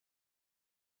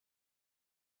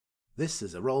This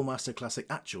is a Rolemaster Classic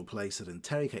actual play set in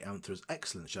Terry K. Amthor's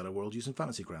excellent Shadow World using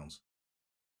Fantasy Grounds.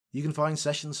 You can find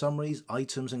session summaries,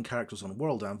 items and characters on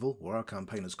World Anvil, where our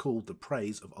campaign is called The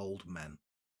Praise of Old Men.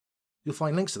 You'll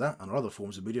find links to that and our other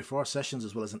forms of media for our sessions,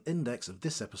 as well as an index of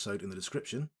this episode in the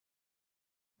description.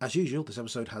 As usual, this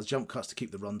episode has jump cuts to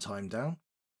keep the runtime down.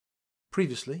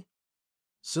 Previously,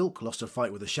 Silk lost her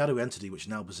fight with a shadow entity which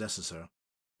now possesses her.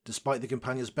 Despite the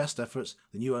companion's best efforts,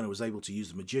 the new owner was able to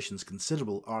use the magician's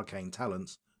considerable arcane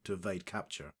talents to evade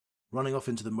capture, running off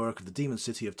into the murk of the demon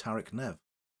city of Tarik Nev.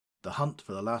 The hunt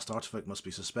for the last artifact must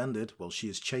be suspended while she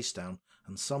is chased down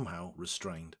and somehow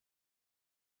restrained.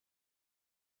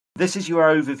 This is your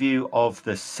overview of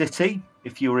the city.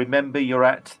 If you remember, you're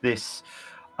at this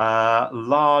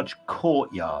large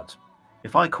courtyard.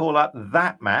 If I call up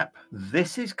that map,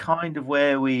 this is kind of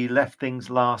where we left things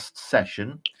last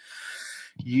session.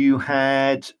 You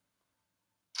had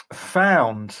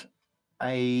found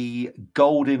a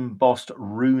gold embossed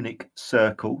runic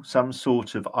circle, some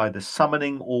sort of either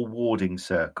summoning or warding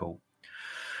circle.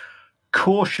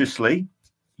 Cautiously,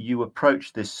 you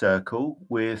approach this circle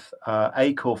with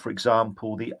Acor, for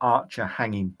example, the archer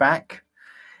hanging back,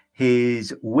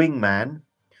 his wingman,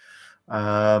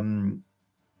 that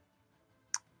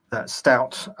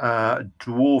stout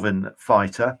dwarven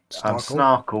fighter,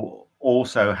 Snarkle,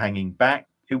 also hanging back.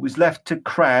 It was left to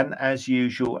Cran, as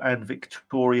usual, and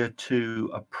Victoria to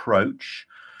approach.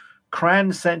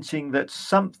 Cran, sensing that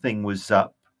something was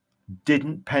up,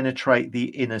 didn't penetrate the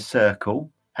inner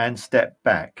circle and stepped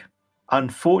back.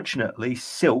 Unfortunately,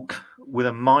 Silk, with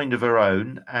a mind of her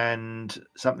own and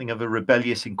something of a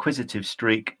rebellious, inquisitive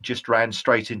streak, just ran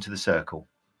straight into the circle.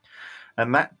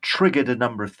 And that triggered a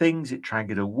number of things. It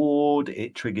triggered a ward,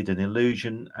 it triggered an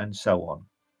illusion, and so on.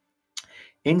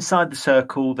 Inside the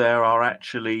circle, there were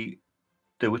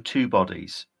two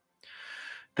bodies.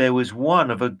 There was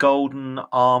one of a golden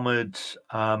armored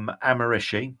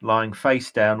Amarishi lying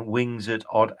face down, wings at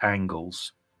odd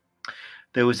angles.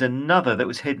 There was another that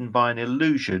was hidden by an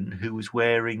illusion who was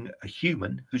wearing a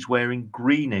human who's wearing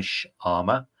greenish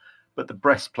armor, but the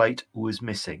breastplate was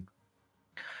missing.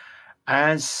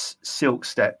 As Silk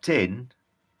stepped in,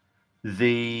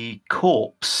 the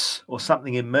corpse or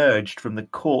something emerged from the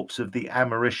corpse of the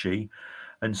Amarishi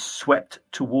and swept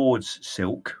towards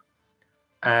Silk.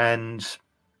 And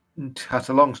to cut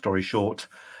a long story short,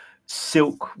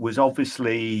 Silk was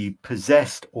obviously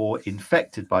possessed or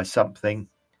infected by something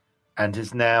and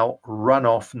has now run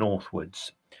off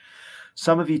northwards.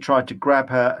 Some of you tried to grab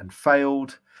her and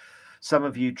failed. Some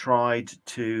of you tried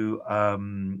to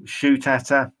shoot at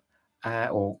her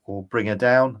or bring her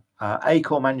down.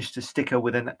 Acor managed to stick her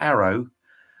with an arrow,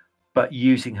 but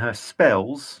using her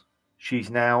spells,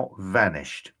 she's now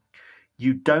vanished.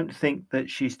 You don't think that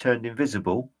she's turned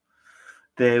invisible.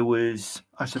 There was,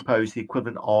 I suppose, the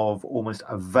equivalent of almost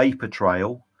a vapor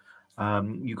trail.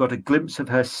 You got a glimpse of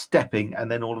her stepping,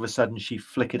 and then all of a sudden she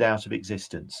flickered out of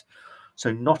existence.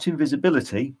 So not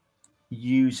invisibility,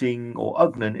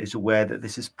 Ugnan is aware that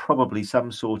this is probably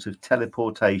some sort of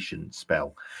teleportation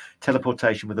spell.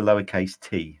 Teleportation with a lowercase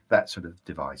t, that sort of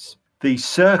device. The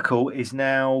circle is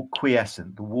now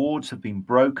quiescent. The wards have been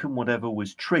broken. Whatever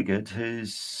was triggered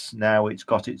it's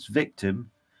got its victim,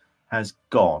 has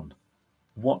gone.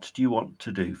 What do you want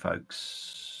to do,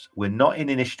 folks? We're not in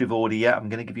initiative order yet. I'm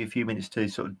going to give you a few minutes to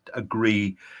sort of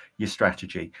agree your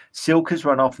strategy. Silk has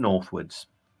run off northwards.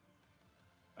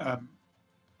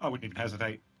 I wouldn't even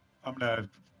hesitate. I'm going to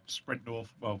sprint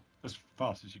north, well, as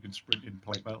fast as you can sprint in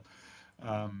Plate Belt.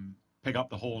 Pick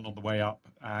up the horn on the way up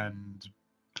and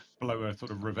blow a sort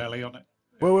of reveille on it.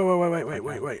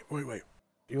 Wait.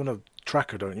 You want to track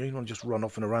her, don't you? You want to just run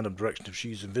off in a random direction. If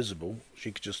she's invisible,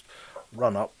 she could just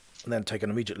run up and then take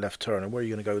an immediate left turn. And where are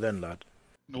you going to go then, lad?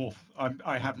 North.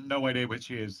 I have no idea where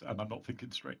she is, and I'm not thinking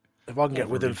straight. If I can get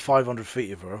within 500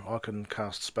 feet of her, I can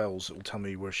cast spells that will tell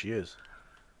me where she is.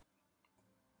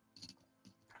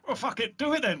 Well, fuck it.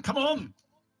 Do it then. Come on.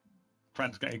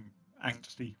 Fran's getting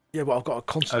angsty. Yeah, but I've got to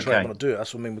concentrate when I do it.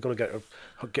 That's what I mean. We've got to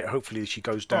get hopefully she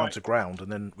goes down to ground,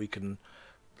 and then we can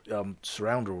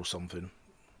surround her or something.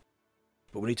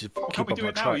 But we need to keep Can't we up do our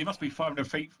it now? track. You must be 500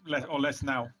 feet or less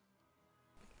now.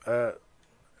 We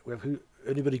have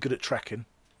anybody good at tracking?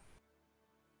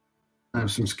 I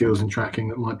have some skills in tracking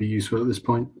that might be useful at this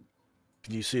point.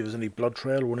 Can you see if there's any blood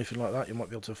trail or anything like that you might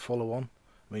be able to follow on?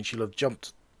 I mean, she'll have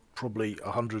jumped probably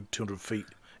 100, 200 feet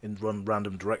in one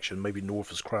random direction, maybe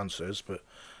north as Cran says, but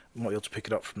we might be able to pick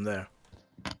it up from there.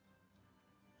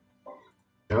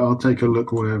 Yeah, I'll take a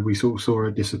look where we sort of saw her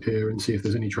disappear and see if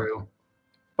there's any trail.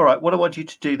 All right, what I want you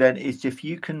to do then is if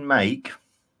you can make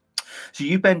So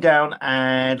you bend down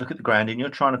and look at the ground, and you're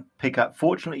trying to pick up.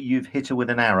 Fortunately, you've hit her with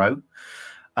an arrow.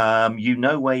 You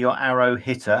know where your arrow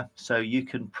hit her, so you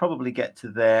can probably get to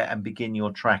there and begin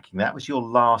your tracking. That was your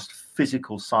last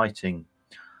physical sighting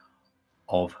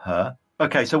of her.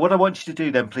 Okay, so what I want you to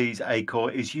do then, please,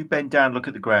 Acor, is you bend down, look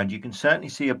at the ground. You can certainly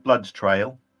see a blood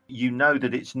trail. You know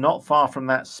that it's not far from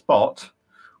that spot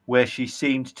where she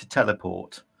seemed to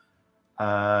teleport.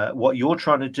 What you're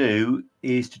trying to do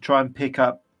is to try and pick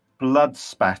up blood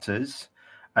spatters,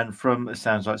 and it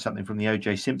sounds like something from the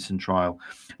O.J. Simpson trial,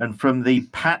 and from the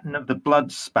pattern of the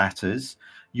blood spatters,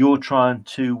 you're trying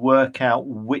to work out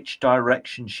which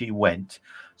direction she went.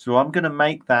 So I'm going to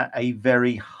make that a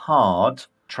very hard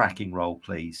tracking roll,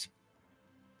 please.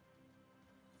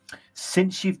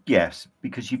 Because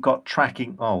you've got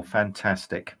tracking. Oh,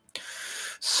 fantastic.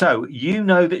 So you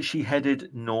know that she headed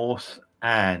north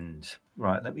and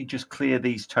right. Let me just clear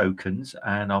these tokens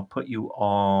and I'll put you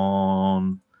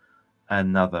on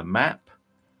another map.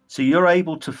 So you're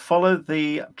able to follow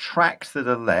the tracks that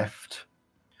are left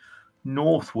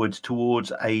northwards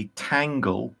towards a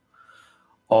tangle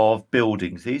of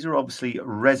buildings. These are obviously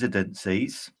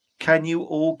residencies. Can you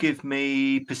all give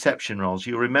me perception rolls?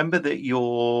 You remember that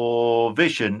your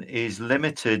vision is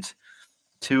limited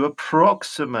to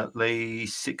approximately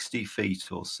 60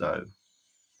 feet or so.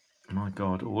 My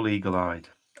God, all eagle-eyed.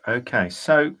 Okay,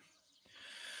 so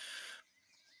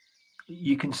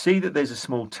you can see that there's a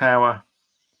small tower,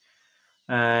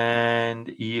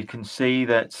 and you can see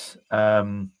that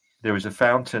there is a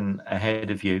fountain ahead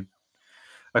of you.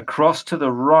 Across to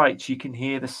the right, you can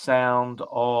hear the sound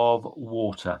of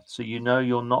water. So you know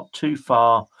you're not too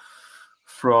far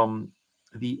from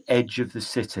the edge of the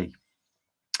city.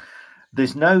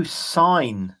 There's no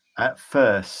sign at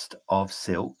first of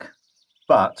Silk,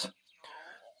 but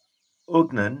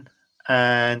Ugnan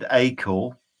and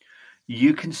Acor,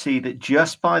 you can see that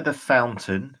just by the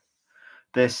fountain,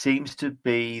 there seems to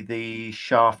be the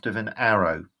shaft of an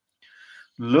arrow.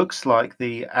 Looks like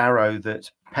the arrow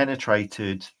that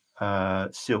penetrated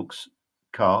Silk's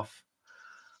calf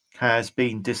has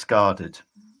been discarded.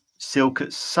 Silk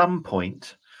at some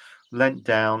point leant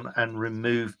down and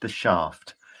removed the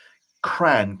shaft.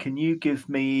 Cran, can you give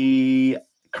me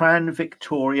Cran,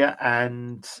 Victoria,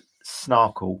 and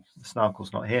Snarkle?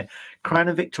 Snarkle's not here. Cran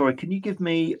and Victoria, can you give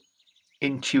me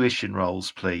intuition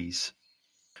rolls, please?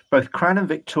 Both Cran and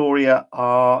Victoria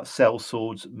are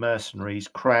sellswords mercenaries,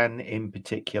 Cran in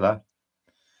particular.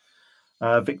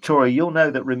 Victoria, you'll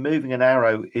know that removing an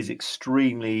arrow is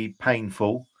extremely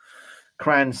painful.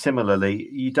 Cran, similarly,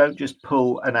 you don't just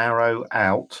pull an arrow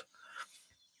out.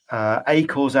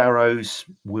 Acor's arrows,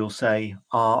 we'll say,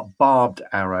 are barbed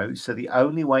arrows. So the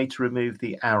only way to remove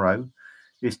the arrow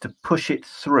is to push it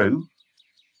through,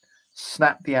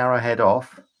 snap the arrowhead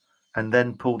off, and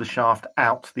then pull the shaft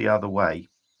out the other way.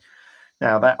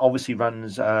 Now, that obviously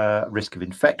runs risk of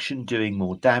infection, doing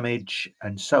more damage,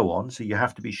 and so on. So you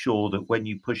have to be sure that when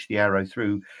you push the arrow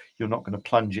through, you're not going to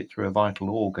plunge it through a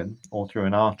vital organ or through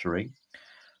an artery.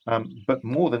 But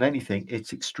more than anything,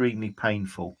 it's extremely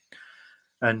painful.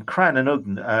 And Cran,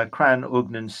 Ugnan,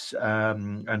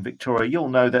 and Victoria, you'll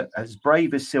know that as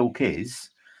brave as Silk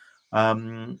is,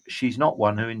 she's not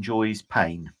one who enjoys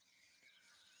pain.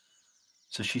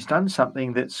 So she's done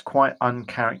something that's quite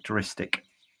uncharacteristic.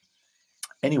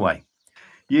 Anyway,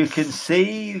 you can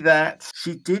see that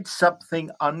she did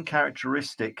something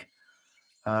uncharacteristic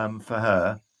for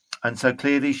her. And so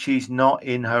clearly she's not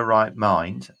in her right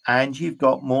mind. And you've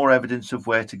got more evidence of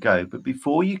where to go. But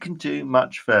before you can do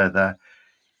much further,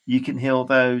 you can hear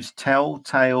those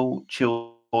telltale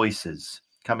chill voices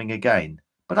coming again.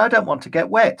 But I don't want to get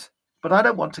wet. But I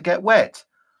don't want to get wet.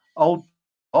 Oh,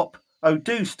 stop. Oh,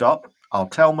 do stop. I'll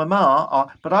tell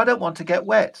Mama. But I don't want to get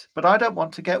wet. But I don't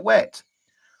want to get wet.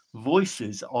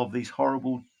 Voices of these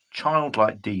horrible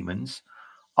childlike demons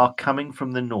are coming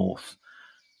from the north.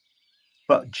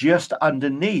 But just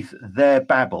underneath their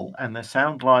babble, and they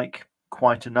sound like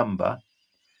quite a number,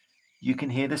 you can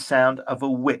hear the sound of a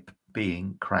whip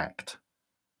being cracked.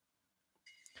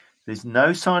 There's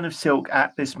no sign of Silk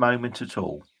at this moment at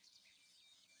all.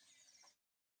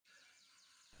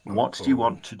 What do you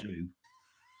want to do?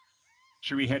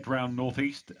 Should we head round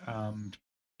northeast,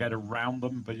 get around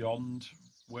them beyond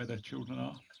where their children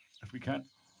are, if we can?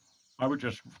 I would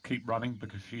just keep running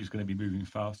because she's going to be moving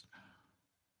fast.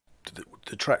 Do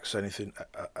the tracks say anything,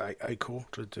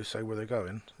 Acor, to say where they're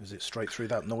going? Is it straight through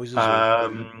that noises?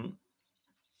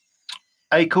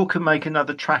 Acor can make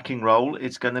another tracking roll.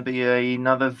 It's going to be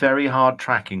another very hard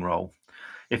tracking roll.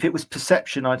 If it was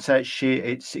perception, I'd say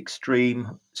it's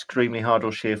extremely hard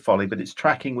or sheer folly, but it's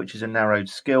tracking, which is a narrowed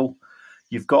skill.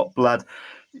 You've got blood.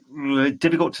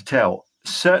 Difficult to tell.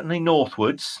 Certainly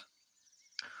northwards.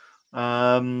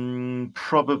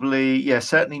 Probably, yeah,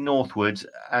 certainly northwards.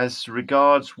 As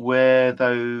regards where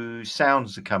those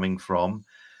sounds are coming from,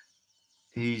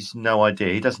 he's no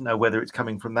idea. He doesn't know whether it's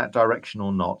coming from that direction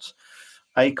or not.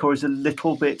 Acor is a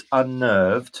little bit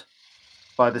unnerved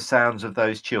by the sounds of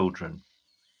those children.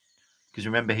 Because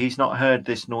remember, he's not heard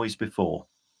this noise before.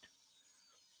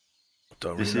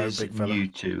 Don't This really know, is big fella. new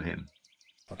to him.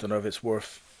 I don't know if it's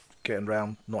worth getting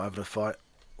round, not having a fight,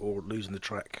 or losing the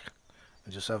track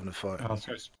and just having a fight.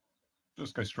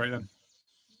 Let's go straight then.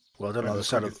 Well, I don't know. The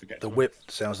sound of the whip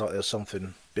sounds like there's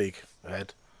something big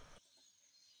ahead.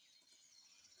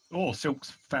 Oh,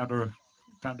 Silk's found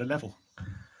a level.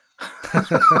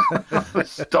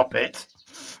 Stop it.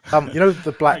 You know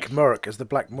the black murk. Is the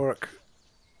black murk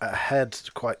ahead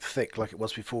quite thick like it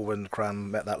was before when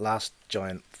Cran met that last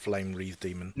giant flame wreath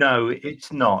demon? No,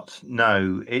 it's not.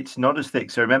 No, it's not as thick.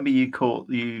 So remember, you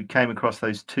came across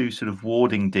those two sort of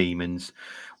warding demons,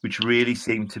 which really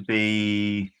seemed to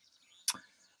be.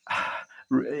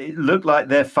 It looked like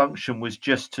their function was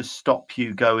just to stop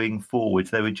you going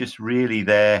forwards. They were just really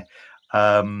there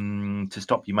to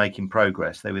stop you making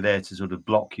progress. They were there to sort of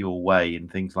block your way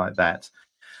and things like that.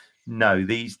 No,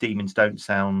 these demons don't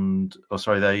sound. Or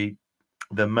sorry,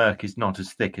 the murk is not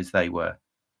as thick as they were.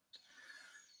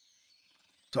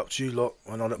 It's up to you lot,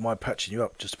 and I don't mind patching you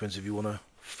up. Just depends if you want to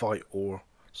fight or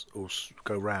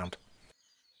go round.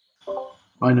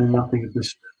 I know nothing of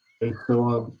this,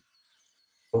 so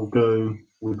I'll go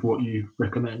with what you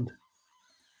recommend.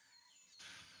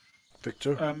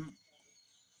 Victor?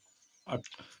 I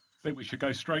think we should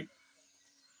go straight.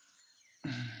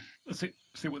 Let's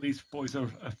see what these boys are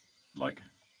like.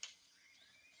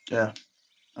 Yeah,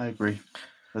 I agree.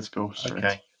 Let's go straight.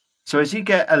 Okay. So as you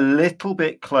get a little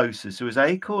bit closer, so as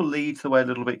Acor leads the way a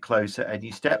little bit closer and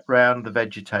you step round the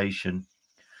vegetation,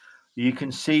 you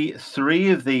can see three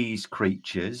of these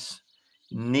creatures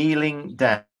kneeling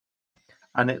down,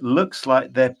 and it looks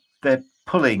like they're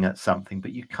pulling at something,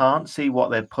 but you can't see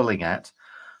what they're pulling at,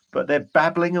 but they're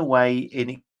babbling away in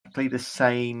exactly the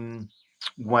same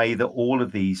way that all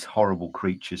of these horrible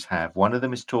creatures have. One of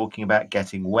them is talking about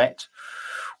getting wet.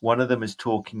 One of them is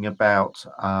talking about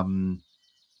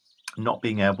not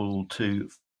being able to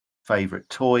favorite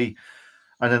toy,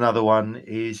 and another one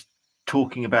is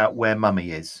talking about where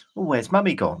Mummy is. Oh, where's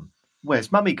Mummy gone?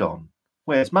 Where's Mummy gone?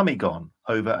 Where's Mummy gone?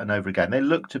 Over and over again. They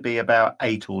look to be about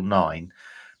 8 or 9,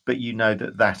 but you know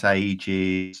that age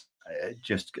is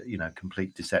just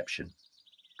complete deception.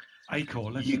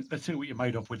 Acor, let's see what you're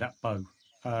made of with that bow.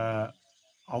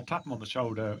 I'll tap him on the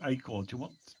shoulder. Acor, do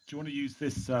you want to use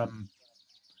this?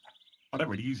 I don't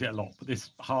really use it a lot, but this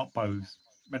heart bow's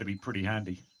meant to be pretty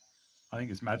handy. I think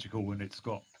it's magical and it's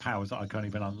got powers that I can't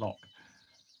even unlock.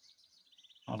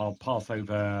 And I'll pass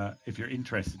over, if you're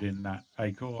interested in that,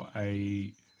 Acor,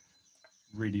 a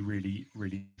really, really,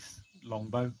 really long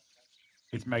bow.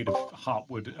 It's made of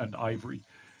heartwood and ivory.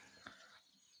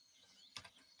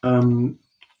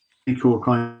 Acor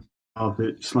kind of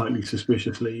it slightly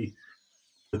suspiciously,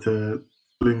 but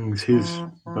flings his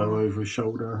bow over his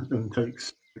shoulder and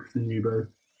takes the new bow.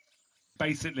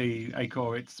 Basically,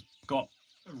 Acor, it's got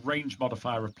a range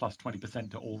modifier of plus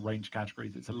 20% to all range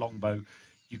categories. It's a longbow.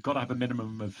 You've got to have a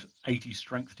minimum of 80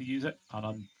 strength to use it, and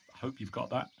I hope you've got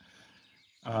that.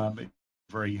 It's a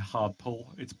very hard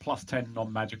pull. It's plus 10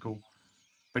 non-magical,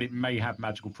 but it may have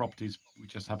magical properties. We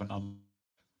just haven't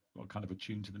got kind of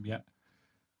attuned to them yet.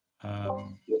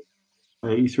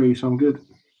 83, so I'm good.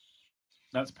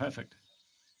 That's perfect.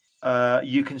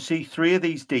 You can see three of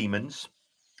these demons.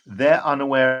 They're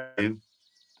unaware of you.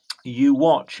 You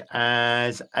watch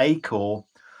as Acor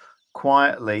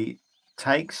quietly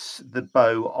takes the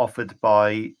bow offered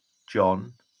by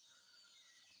John,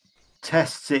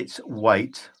 tests its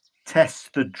weight,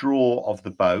 tests the draw of the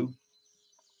bow,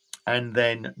 and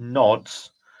then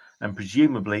nods and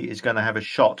presumably is going to have a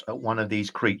shot at one of these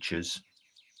creatures.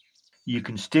 You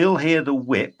can still hear the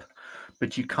whip,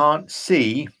 but you can't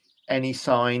see any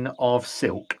sign of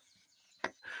Silk.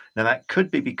 Now, that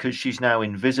could be because she's now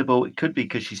invisible. It could be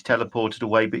because she's teleported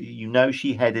away, but you know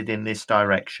she headed in this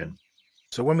direction.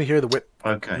 So when we hear the whip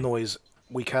Okay. noise,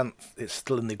 it's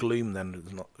still in the gloom then.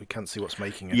 We can't see what's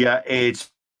making it. Yeah,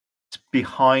 it's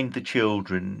behind the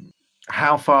children.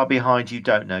 How far behind, you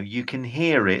don't know. You can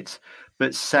hear it,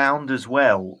 but sound as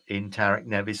well in Tarik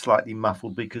Nev is slightly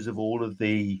muffled because of all of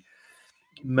the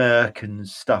murk and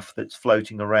stuff that's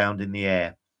floating around in the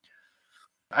air.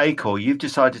 Acor, you've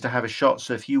decided to have a shot,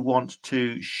 so if you want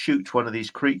to shoot one of these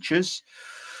creatures,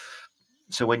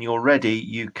 so when you're ready,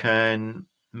 you can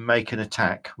make an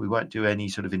attack. We won't do any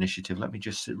sort of initiative. Let me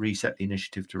just reset the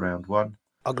initiative to round 1.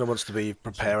 Ugna wants to be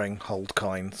preparing hold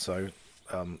kind, so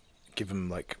give him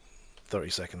like 30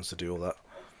 seconds to do all that.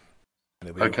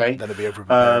 Okay. Then it'll be over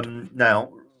prepared.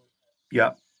 Now,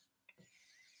 yeah.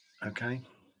 Okay.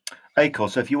 Acor,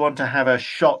 so if you want to have a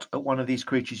shot at one of these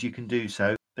creatures, you can do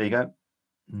so. There you go.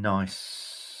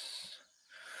 Nice.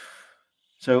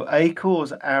 So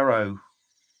Acor's arrow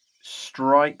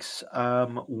strikes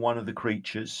one of the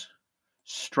creatures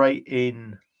straight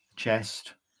in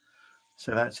chest.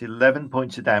 So that's 11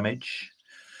 points of damage.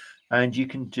 And you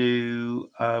can do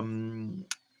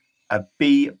a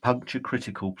B puncture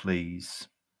critical, please.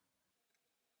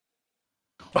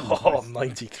 Oh,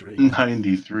 93.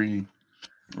 93.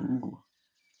 Ooh.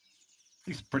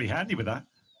 He's pretty handy with that.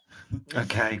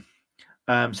 Okay.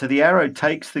 So the arrow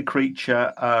takes the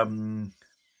creature.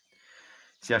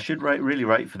 See, I should really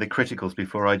rate for the criticals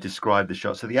before I describe the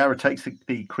shot. So the arrow takes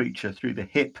the creature through the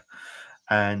hip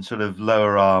and sort of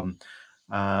lower arm.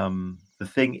 The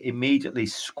thing immediately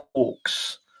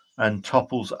squawks and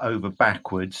topples over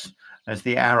backwards as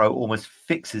the arrow almost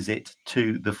fixes it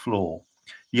to the floor.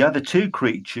 The other two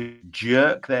creatures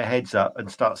jerk their heads up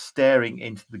and start staring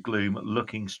into the gloom,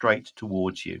 looking straight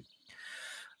towards you.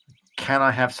 Can I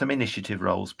have some initiative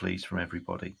rolls, please, from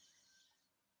everybody?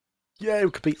 Yeah,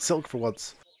 we could beat Silk for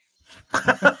once.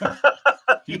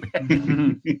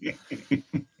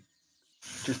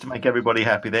 Just to make everybody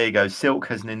happy. There you go. Silk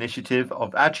has an initiative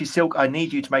of... Actually, Silk, I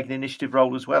need you to make an initiative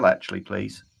roll as well, actually,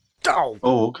 please. Oh,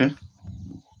 Okay.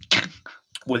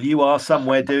 Well, you are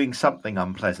somewhere doing something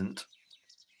unpleasant.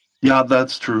 Yeah,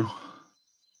 that's true.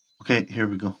 Okay, here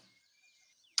we go.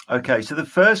 Okay, so the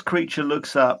first creature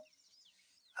looks up.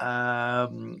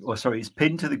 He's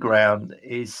pinned to the ground,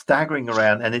 is staggering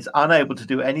around, and is unable to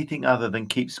do anything other than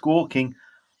keep squawking,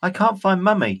 "I can't find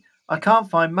Mummy. I can't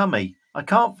find Mummy. I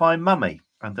can't find Mummy,"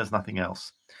 and does nothing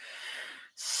else.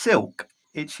 Silk,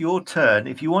 it's your turn.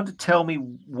 If you want to tell me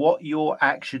what your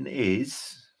action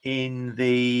is in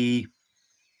the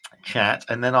chat,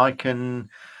 and then I can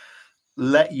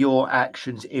let your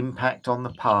actions impact on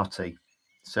the party.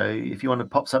 So if you want to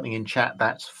pop something in chat,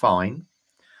 that's fine.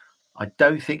 I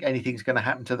don't think anything's going to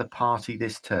happen to the party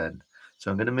this turn. So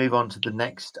I'm going to move on to the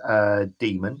next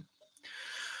demon.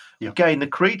 Yep. Again, the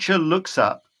creature looks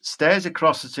up, stares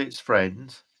across at its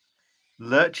friend,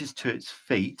 lurches to its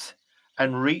feet,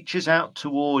 and reaches out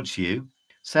towards you,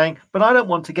 saying, "But I don't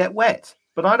want to get wet.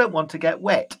 But I don't want to get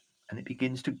wet." And it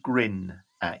begins to grin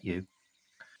at you.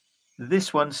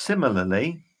 This one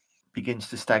similarly begins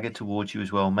to stagger towards you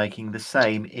as well, making the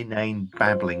same inane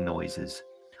babbling noises.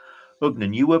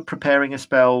 Ugnan, you were preparing a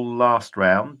spell last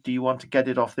round. Do you want to get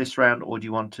it off this round, or do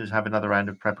you want to have another round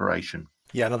of preparation?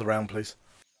 yeah, another round, please.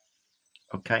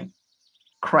 Okay.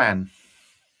 Cran.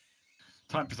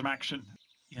 Time for some action.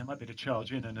 Yeah, might be to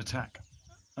charge in and attack.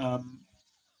 So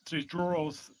he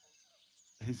draws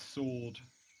his sword.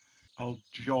 I'll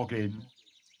jog in.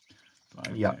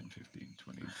 5, Yep. 10, 15,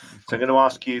 20, 24. So I'm going to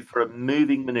ask you for a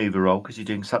moving maneuver roll because you're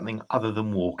doing something other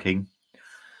than walking.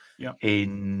 Yep.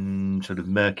 In sort of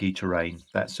murky terrain.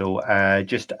 That's all.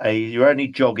 You're only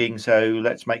jogging, so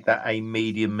let's make that a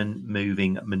medium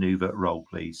moving maneuver roll,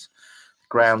 please.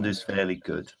 Ground is fairly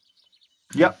good.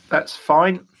 Yep, that's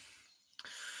fine.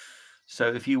 So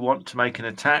if you want to make an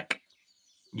attack,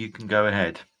 you can go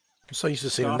ahead. I'm so used to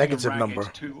seeing a Starting negative ragged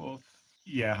number. 2 or...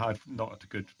 Yeah, I'm not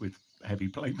good with heavy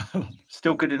plate mail.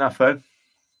 Still good enough, though.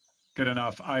 Good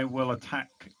enough. I will attack.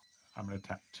 I'm going to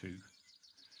attack 2.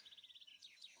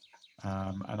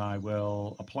 And I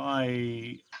will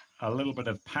apply a little bit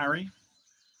of parry.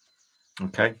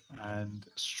 Okay. And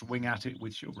swing at it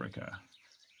with Shieldbreaker.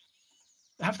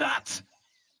 Have that!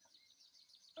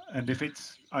 And if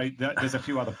it's... there's a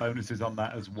few other bonuses on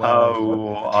that as well.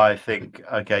 Oh, I think...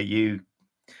 Okay, you...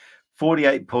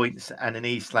 48 points and an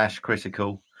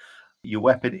E/critical. Your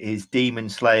weapon is demon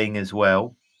slaying as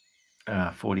well.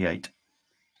 48.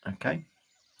 Okay.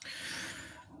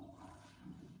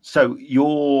 So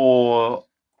your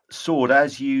sword,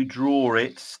 as you draw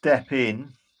it, step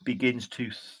in, begins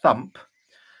to thump,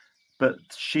 but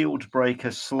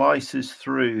Shieldbreaker slices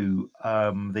through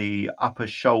the upper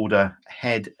shoulder,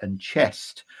 head, and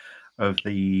chest of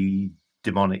the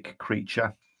demonic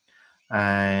creature,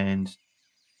 and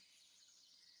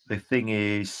the thing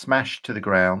is smashed to the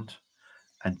ground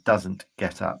and doesn't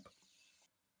get up.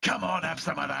 Come on, have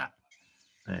some of that.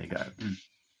 There you go.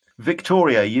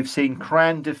 Victoria, you've seen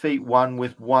Cran defeat one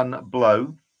with one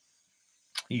blow.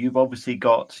 You've obviously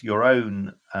got your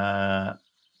own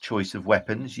choice of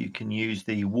weapons. You can use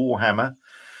the Warhammer,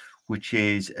 which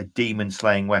is a demon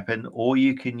slaying weapon, or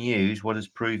you can use what has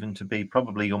proven to be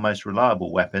probably your most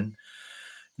reliable weapon,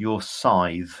 your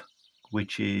scythe,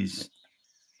 which is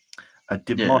a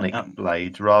demonic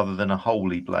blade rather than a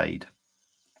holy blade.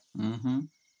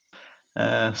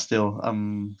 Still,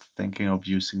 I'm thinking of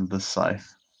using the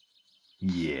scythe.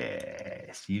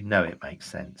 Yes, you know it makes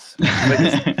sense.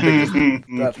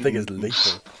 That thing is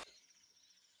lethal.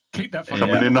 Keep that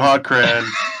coming in hot, Cran.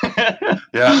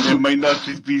 Yeah, it might not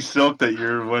just be silk that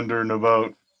you're wondering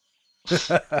about.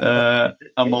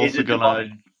 I'm also gonna.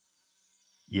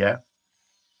 Yeah.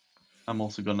 I'm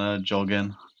also gonna jog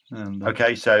in. And,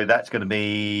 Okay, so that's going to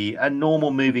be a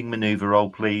normal moving maneuver roll,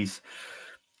 please.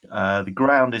 The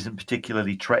ground isn't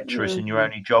particularly treacherous, and you're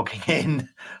only jogging in.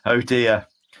 Oh dear.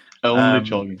 Only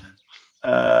jogging.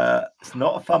 It's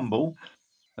not a fumble.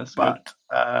 That's but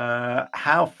good.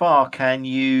 How far can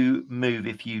you move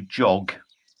if you jog?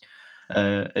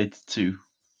 82.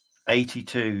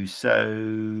 82. So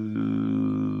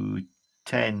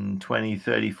 10, 20,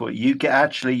 30, 40. You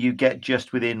get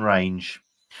just within range.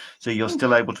 So you're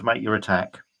still able to make your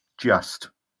attack. Just.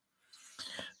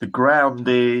 The ground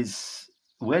is...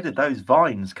 Where did those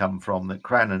vines come from that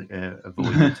Cran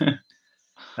avoided?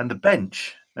 And the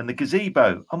bench and the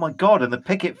gazebo. Oh my God! And the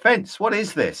picket fence. What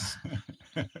is this?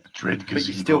 Dread gazebo. But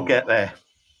you still get there.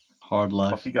 Hard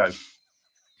life. Off you go.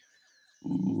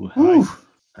 Ooh. Nice.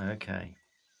 Okay.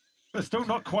 But still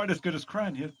not quite as good as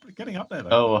Cran. You're getting up there, though.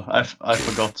 Oh, I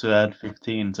forgot to add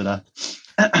 15 to that.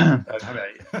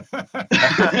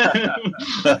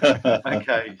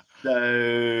 Okay.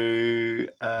 So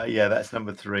yeah, that's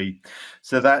number 3.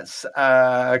 So that's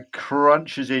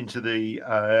crunches into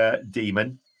the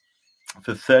demon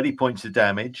for 30 points of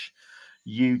damage.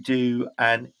 You do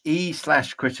an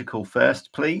E/critical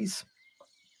first, please.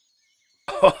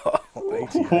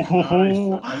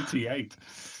 88.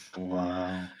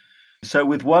 Wow. So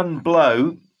with one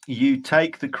blow, you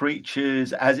take the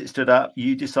creatures as it stood up.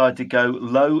 You decide to go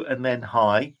low and then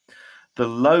high. The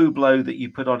low blow that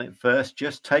you put on it first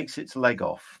just takes its leg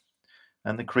off,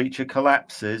 and the creature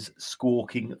collapses,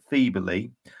 squawking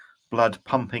feebly, blood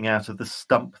pumping out of the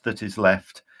stump that is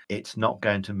left. It's not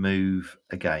going to move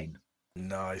again.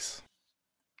 Nice.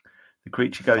 The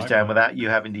creature goes down without you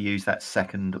having to use that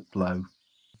second blow.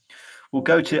 We'll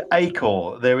go to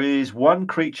Acor. There is one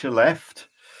creature left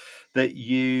that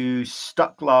you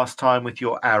stuck last time with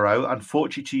your arrow.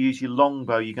 Unfortunately, to use your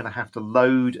longbow, you're going to have to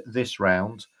load this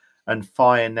round and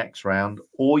fire next round,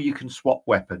 or you can swap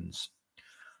weapons.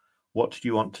 What do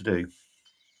you want to do?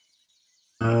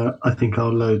 I think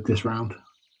I'll load this round.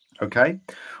 Okay.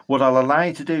 What I'll allow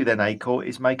you to do then, Acor,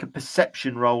 is make a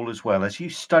perception roll as well. As you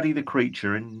study the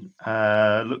creature and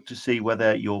look to see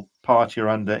whether your party are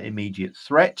under immediate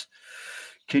threat,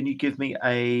 can you give me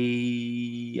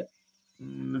a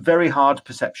very hard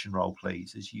perception roll,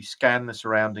 please, as you scan the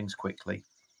surroundings quickly?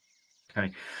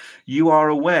 Okay. You are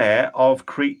aware of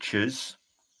creatures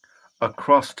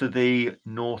across to the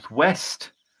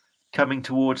northwest coming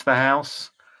towards the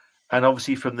house, and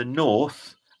obviously from the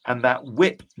north, and that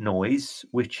whip noise,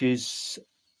 which is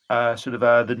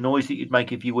the noise that you'd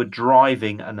make if you were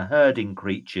driving and herding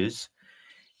creatures,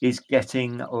 is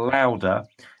getting louder,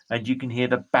 and you can hear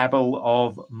the babble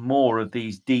of more of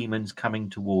these demons coming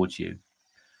towards you.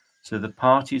 So the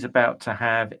party is about to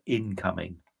have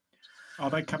incoming.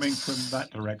 Are they coming from that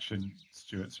direction,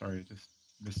 Stuart? Sorry, just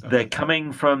missed that. They're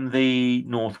coming from the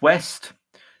northwest,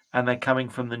 and they're coming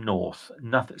from the north.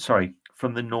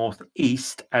 From the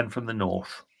northeast and from the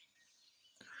north.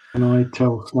 Can I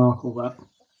tell Snarkle that?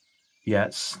 Yeah,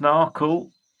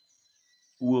 Snarkle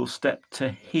will step to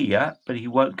here, but he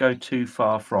won't go too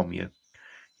far from you.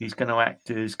 He's going to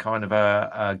act as kind of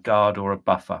a guard or a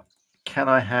buffer. Can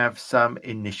I have some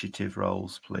initiative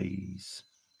rolls, please?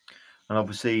 And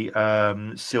obviously,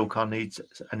 Silkon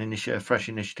needs a fresh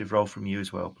initiative roll from you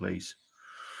as well, please.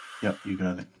 Yep, you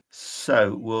got it.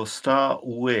 So we'll start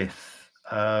with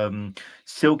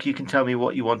Silk. You can tell me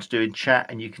what you want to do in chat,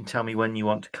 and you can tell me when you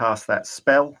want to cast that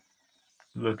spell.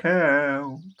 Look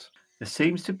out. There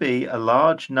seems to be a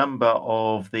large number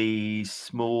of the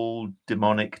small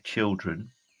demonic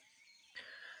children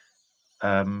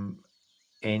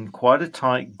in quite a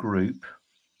tight group.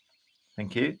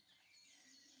 Thank you.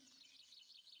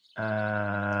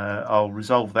 I'll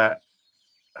resolve that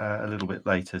a little bit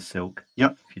later, Silk.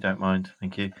 Yep. If you don't mind.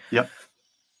 Thank you. Yep.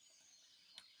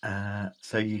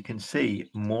 So you can see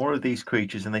more of these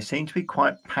creatures, and they seem to be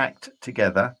quite packed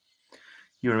together.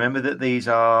 You remember that these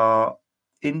are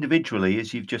individually,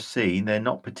 as you've just seen, they're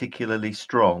not particularly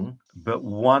strong, but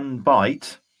one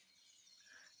bite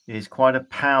is quite a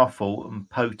powerful and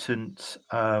potent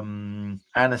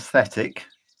anesthetic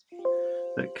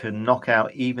that can knock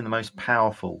out even the most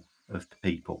powerful of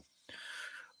people.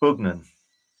 Ugnan,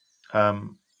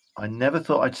 I never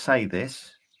thought I'd say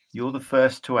this. You're the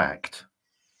first to act.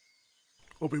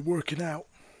 I'll be working out.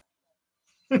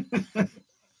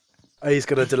 He's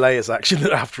going to delay his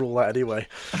action after all that anyway.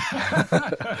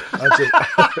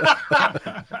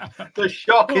 The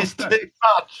shock is too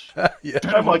much. Yeah.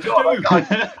 Oh my god!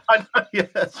 I know, yeah,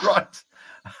 that's right.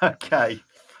 Okay.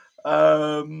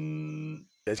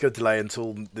 He's going to delay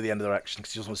until the end of their action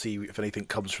because he just wants to see if anything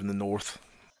comes from the north.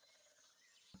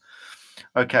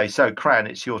 Okay, so Cran,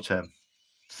 it's your turn.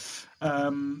 So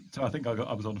I think I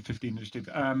was on a 15 initiative.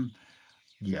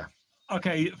 Yeah.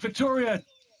 Okay, Victoria,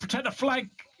 protect the flank,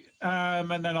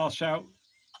 and then I'll shout,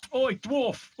 "Oi,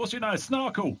 dwarf! What's your name?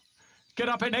 Snarkle! Get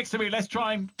up here next to me. Let's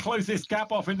try and close this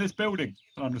gap off in this building."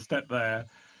 And I'm gonna step there.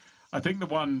 I think the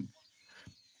one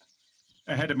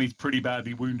ahead of me is pretty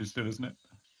badly wounded still, isn't it?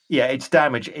 Yeah, it's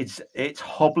damaged. It's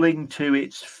hobbling to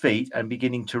its feet and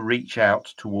beginning to reach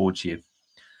out towards you.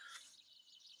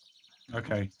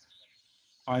 Okay.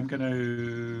 I'm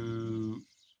gonna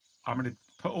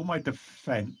put all my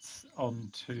defense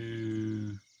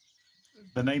onto.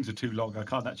 The names are too long. I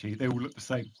can't actually. They all look the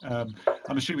same. I'm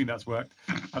assuming that's worked,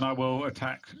 and I will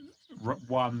attack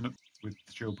one with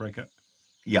the shield breaker.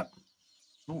 Yep.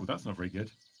 Oh, that's not very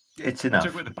good. It's I enough.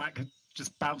 took it with the back,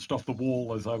 just bounced off the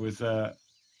wall as I was. So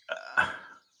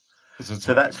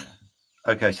that's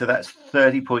okay. So that's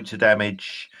 30 points of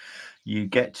damage. You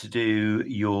get to do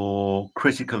your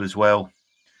critical as well,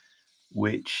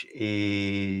 which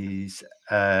is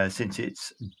since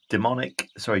it's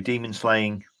demon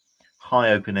slaying,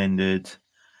 high open-ended,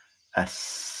 a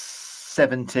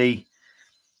 70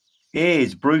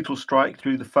 is brutal strike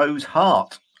through the foe's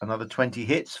heart. Another 20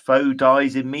 hits, foe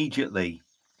dies immediately.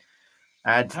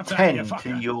 Add 10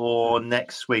 to your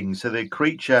next swing. So the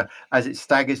creature, as it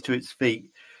staggers to its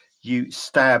feet, you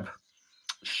stab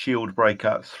shield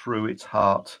breaker through its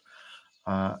heart,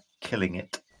 killing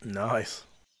it. Nice.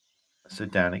 So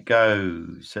down it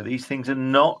goes. So these things are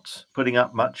not putting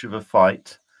up much of a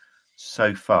fight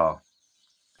so far.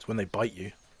 It's when they bite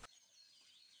you.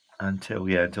 Until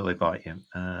they bite you.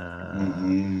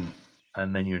 And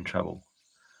then you're in trouble.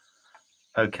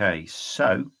 Okay,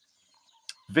 so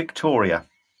Victoria.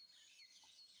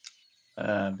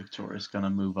 Victoria's going to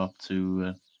move up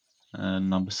to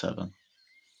number 7.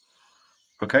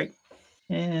 Okay.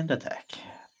 And attack.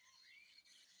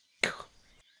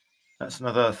 That's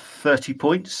another 30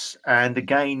 points. And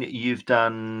again, you've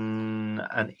done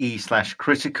an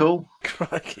E/critical.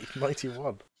 Crikey,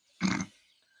 91.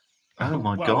 Oh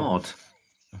my god.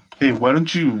 Hey, why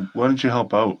don't you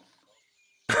help out?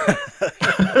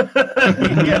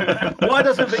 Yeah. Why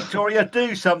doesn't Victoria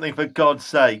do something, for God's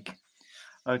sake?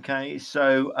 Okay,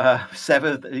 so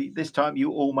Sever, this time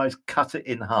you almost cut it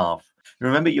in half.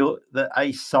 Remember that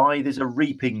a scythe is a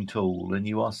reaping tool, and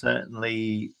you are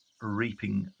certainly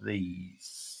reaping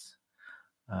these.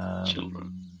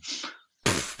 Children.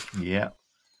 Yeah.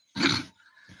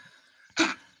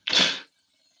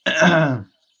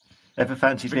 Ever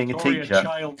fancy being a teacher?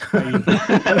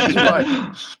 That's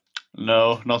right.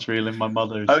 No, not really. My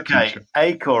mother is okay, a teacher.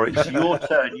 Acor, it's your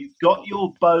turn. You've got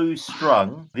your bow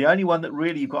strung. The only one that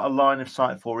really you've got a line of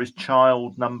sight for is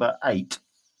child number 8.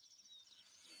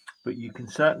 But you can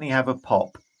certainly have a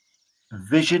pop.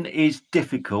 Vision is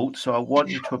difficult, so I want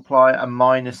you to apply a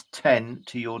 -10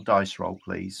 to your dice roll,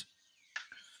 please.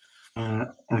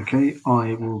 Okay,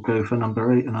 I will go for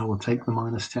number 8 and I will take the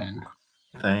 -10.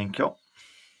 Thank you.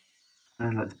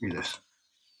 And let's do this.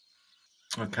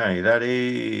 Okay, that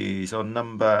is on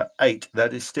number 8.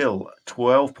 That is still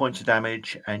 12 points of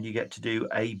damage, and you get to do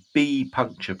a B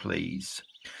puncture, please.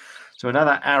 So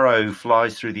another arrow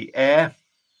flies through the air.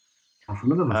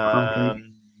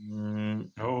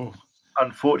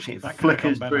 Unfortunately, it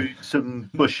flickers through some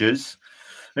bushes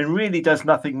and really does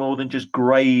nothing more than just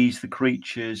graze the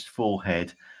creature's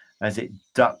forehead as it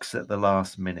ducks at the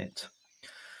last minute.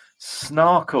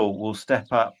 Snarkle will step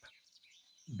up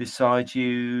beside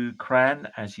you, Cran,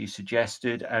 as you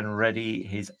suggested, and ready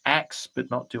his axe, but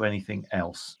not do anything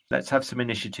else. Let's have some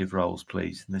initiative rolls,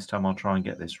 please. And this time I'll try and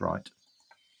get this right.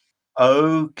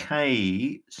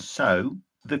 Okay, so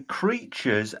the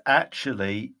creatures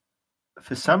actually,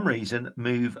 for some reason,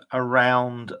 move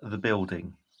around the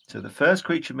building. So the first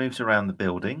creature moves around the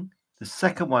building. The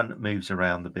second one moves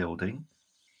around the building.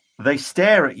 They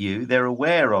stare at you. They're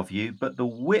aware of you, but the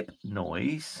whip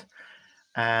noise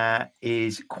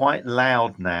is quite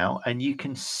loud now, and you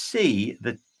can see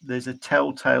that there's a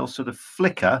telltale sort of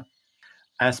flicker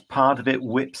as part of it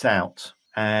whips out.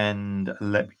 And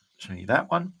let me show you that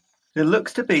one. There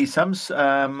looks to be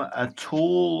a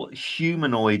tall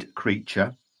humanoid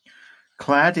creature,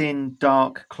 clad in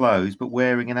dark clothes, but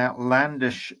wearing an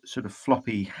outlandish sort of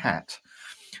floppy hat.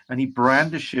 And he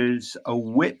brandishes a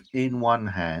whip in one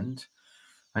hand,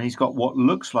 and he's got what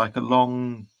looks like a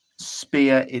long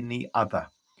spear in the other.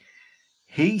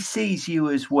 He sees you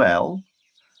as well,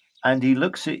 and he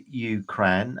looks at you,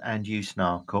 Cran, and you,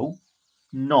 Snarkle,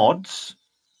 nods,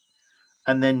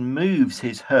 and then moves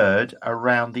his herd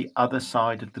around the other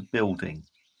side of the building.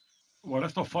 Well,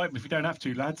 let's not fight them if you don't have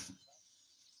to, lads.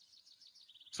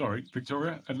 Sorry,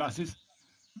 Victoria and lasses.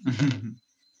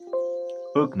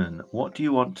 Ugnan, what do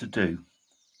you want to do?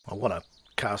 I want to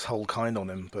cast Whole Kind on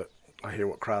him, but I hear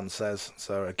what Cran says,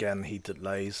 so again he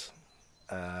delays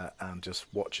and just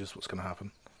watches what's going to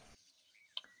happen.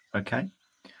 Okay.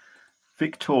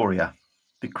 Victoria,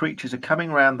 the creatures are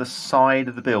coming around the side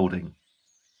of the building.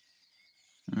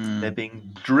 They're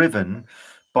being driven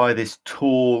by this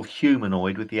tall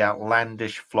humanoid with the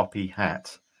outlandish floppy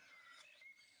hat.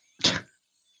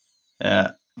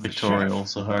 Yeah, Victoria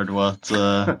also heard what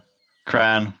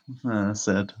Cran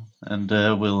said, and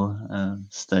will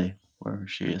stay where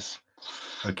she is.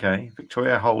 Okay,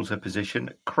 Victoria holds her position.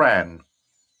 Cran.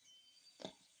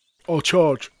 Oh,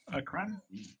 charge. Cran?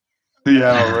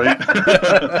 Yeah, right.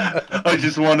 I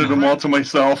just wanted them all to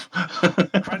myself.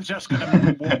 Cran's just going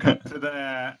to walk up to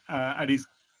there, and he's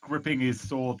gripping his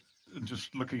sword and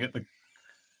just looking at the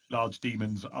large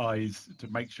demon's eyes to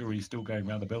make sure he's still going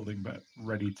around the building, but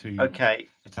ready to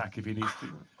attack if he needs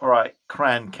to. All right,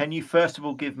 Cran, can you first of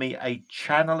all give me a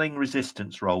channeling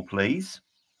resistance roll, please,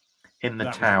 in the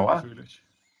tower? Was really foolish.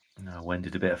 No, when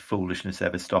did a bit of foolishness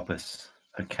ever stop us?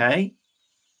 Okay,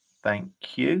 thank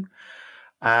you.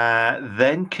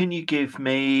 Then can you give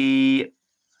me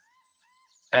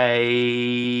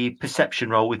a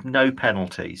perception roll with no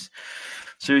penalties?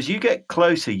 So as you get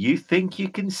closer, you think you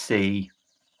can see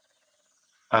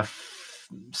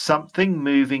something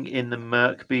moving in the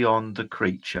murk beyond the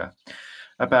creature.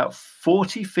 About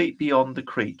 40 feet beyond the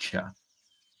creature,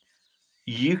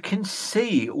 you can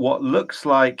see what looks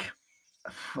like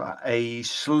a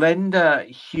slender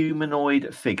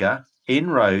humanoid figure in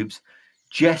robes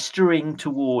gesturing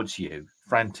towards you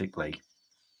frantically,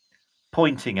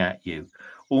 pointing at you,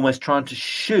 almost trying to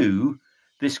shoo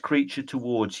this creature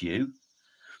towards you.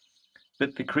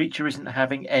 But the creature isn't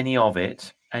having any of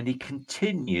it, and he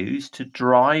continues to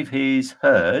drive his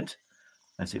herd,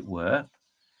 as it were,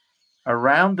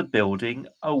 around the building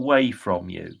away from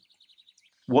you.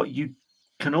 What you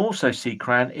can also see,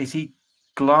 Cran, is he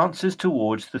glances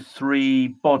towards the 3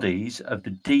 bodies of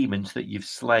the demons that you've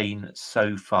slain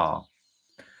so far.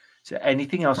 Is there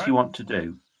anything else you want to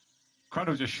do? Cran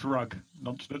will just shrug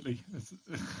nonchalantly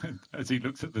as he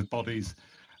looks at the bodies,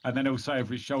 and then he'll say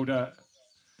over his shoulder,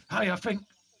 "Hey, I don't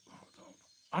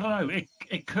know.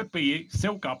 It could be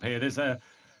Silk up here. There's a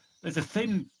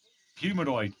thin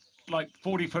humanoid, like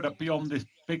 40 foot up beyond this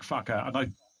big fucker, and I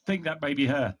think that may be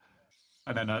her."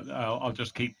 And then I'll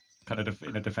just keep kind of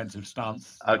in a defensive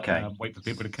stance. Okay. Wait for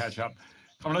people to catch up.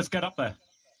 Come on, let's get up there.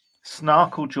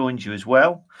 Snarkle joins you as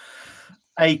well.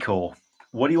 Acor,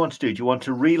 what do you want to do? Do you want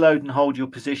to reload and hold your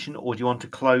position, or do you want to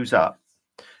close up?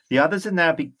 The others are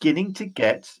now beginning to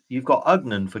get... You've got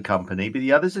Ugnan for company, but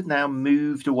the others have now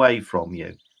moved away from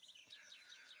you.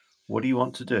 What do you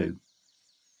want to do?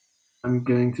 I'm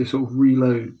going to sort of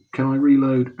reload. Can I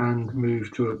reload and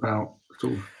move to about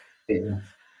sort of here?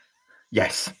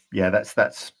 Yes. Yeah, that's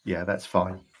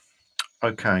fine.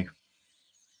 Okay.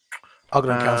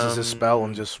 Ugnan cancels his spell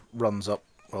and just runs up.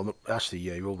 Well, actually,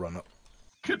 yeah, he will run up.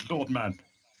 Good Lord, man.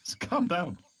 Just calm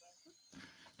down.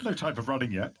 No time for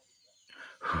running yet.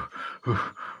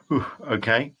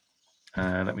 Okay.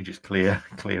 Let me just clear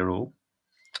all.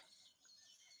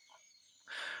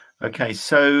 Okay,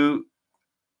 so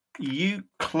you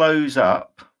close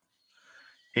up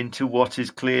into what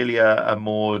is clearly a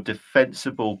more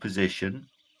defensible position.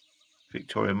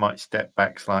 Victoria might step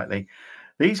back slightly.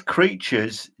 These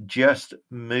creatures just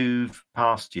move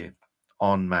past you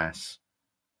en masse.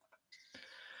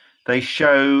 They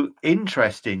show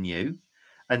interest in you,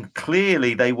 and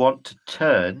clearly they want to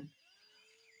turn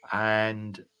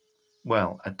and,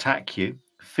 well, attack you,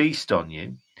 feast on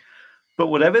you. But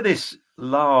whatever this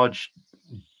large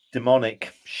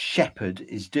demonic shepherd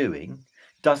is doing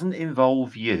doesn't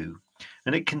involve you,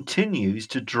 and it continues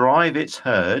to drive its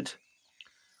herd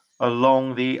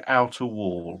along the outer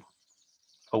wall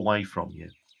away from you,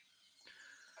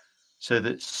 so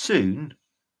that soon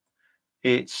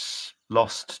it's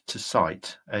lost to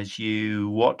sight as you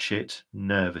watch it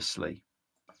nervously.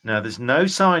 Now, there's no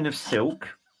sign of Silk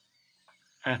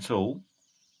at all,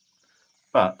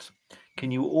 but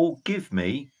can you all give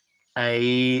me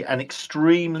an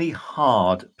extremely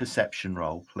hard perception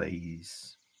roll,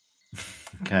 please?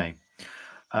 Okay.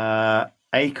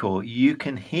 Acor, you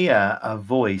can hear a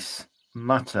voice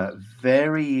mutter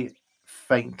very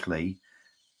faintly,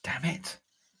 "Damn it,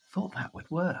 thought that would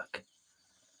work."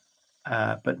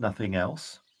 But nothing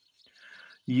else.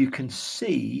 You can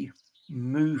see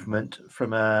movement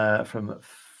from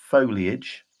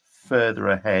foliage further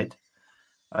ahead,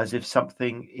 as if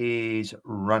something is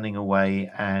running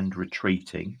away and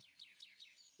retreating.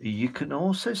 You can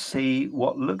also see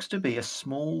what looks to be a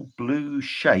small blue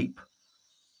shape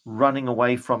running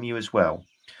away from you as well.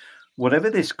 Whatever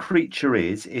this creature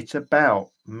is, it's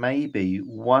about maybe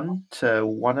 1 to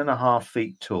 1.5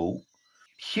 feet tall,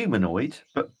 humanoid,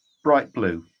 but bright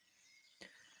blue.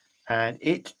 And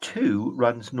it too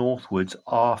runs northwards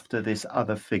after this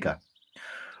other figure.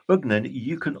 Ugnan,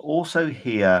 you can also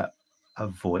hear a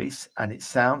voice, and it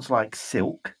sounds like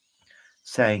Silk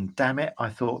saying, "Damn it, I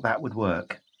thought that would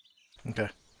work." Okay.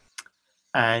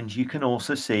 And you can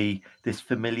also see this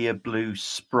familiar blue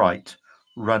sprite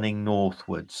running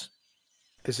northwards.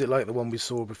 Is it like the one we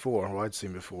saw before, or I'd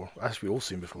seen before? Actually, we all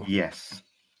seen before. Yes.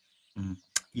 Mm.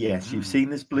 Yes, you've seen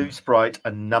this blue sprite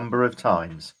a number of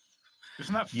times.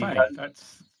 Isn't that You Faye? know-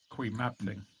 That's Queen Mab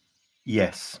thing.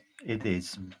 Yes, it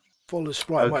is. Follow the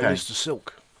sprite, might Okay. list to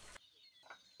Silk.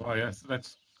 Oh yes,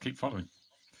 let's keep following.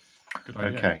 Good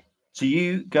idea. Okay. So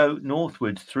you go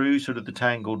northward through sort of the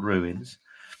tangled ruins,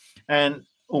 and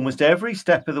almost every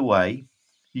step of the way,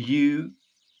 you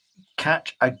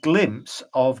catch a glimpse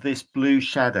of this blue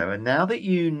shadow. And now that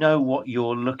you know what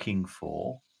you're looking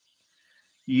for,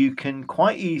 you can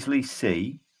quite easily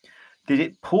see that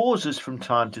it pauses from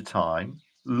time to time,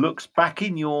 looks back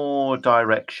in your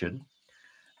direction,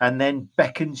 and then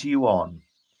beckons you on.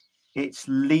 It's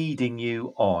leading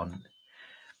you on.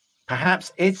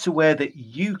 Perhaps it's aware that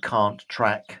you can't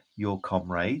track your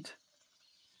comrade,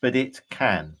 but it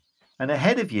can. And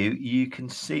ahead of you, you can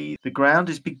see the ground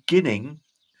is beginning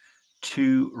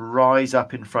to rise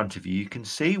up in front of you. You can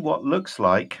see what looks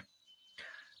like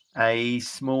a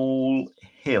small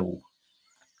hill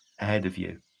ahead of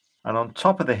you. And on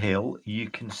top of the hill, you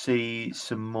can see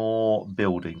some more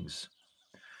buildings.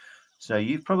 So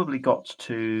you've probably got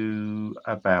to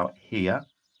about here.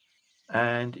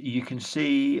 And you can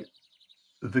see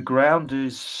the ground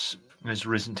has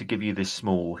risen to give you this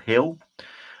small hill.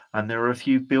 And there are a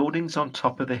few buildings on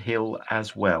top of the hill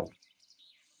as well.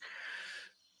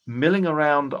 Milling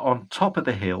around on top of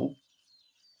the hill,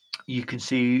 you can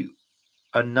see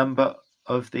a number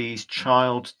of these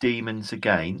child demons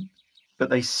again, but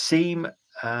they seem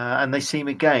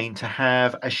again to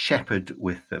have a shepherd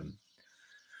with them.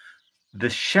 The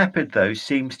shepherd, though,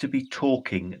 seems to be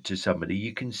talking to somebody.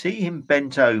 You can see him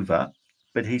bent over,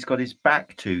 but he's got his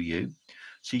back to you,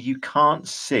 so you can't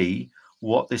see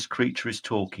what this creature is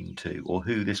talking to or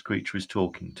who this creature is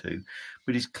talking to,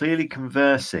 but he's clearly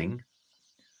conversing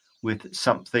with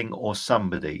something or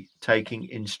somebody, taking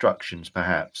instructions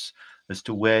perhaps as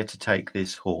to where to take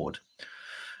this horde.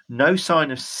 No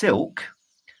sign of Silk,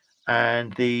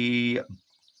 and the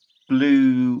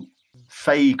blue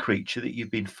fey creature that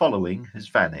you've been following has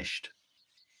vanished,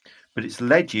 but it's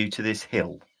led you to this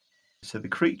hill. So the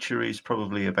creature is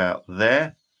probably about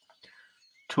there,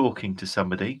 talking to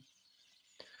somebody,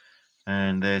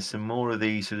 and there's some more of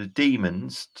these sort of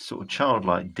demons, sort of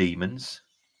childlike demons,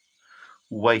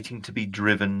 waiting to be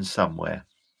driven somewhere.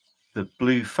 The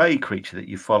blue fey creature that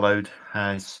you followed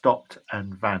has stopped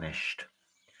and vanished.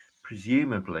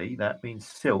 Presumably that means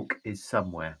Silk is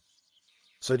somewhere.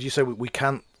 So do you say we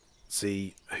can't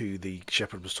see who the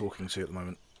shepherd was talking to at the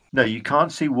moment? No, you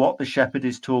can't see what the shepherd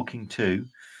is talking to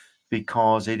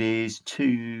because it is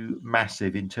too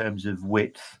massive in terms of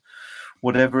width.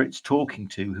 Whatever it's talking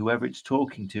to, whoever it's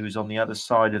talking to, is on the other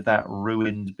side of that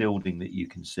ruined building that you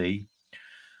can see,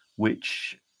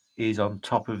 which is on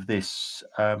top of this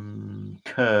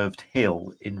curved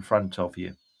hill in front of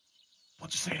you.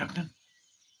 What'd you say, Ugnan?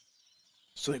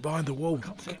 Something behind the wall.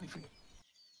 Can't see anything.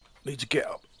 Need to get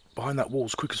up behind that wall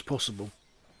as quick as possible.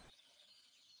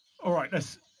 All right,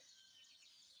 let's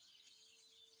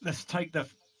take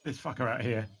this fucker out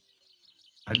here,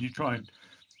 and you try and.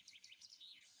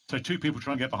 So 2 people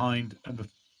try and get behind, and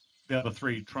the other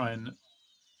 3 try and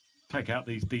take out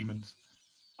these demons.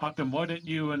 Ugnan, why don't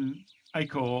you and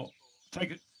Acor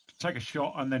take a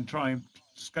shot and then try and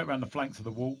go around the flanks of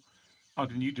the wall?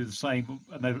 Ugnan, you do the same,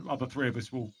 and the other 3 of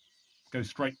us will go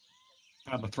straight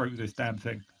down the throat of this damn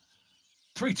thing.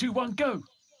 3, 2, 1, go!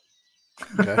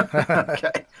 Okay.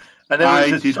 Okay. And then I it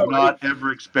says, did sorry. not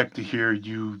ever expect to hear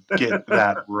you get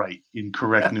that right in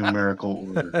correct numerical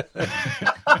order.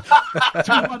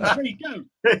 2, 1, 3, go.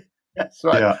 That's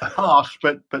right. Yeah. Harsh,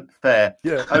 but fair.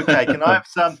 Yeah. Okay, can I have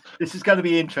some? This is going to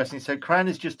be interesting. So Cran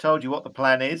has just told you what the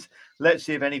plan is. Let's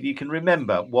see if any of you can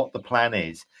remember what the plan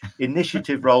is.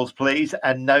 Initiative rolls, please,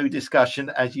 and no discussion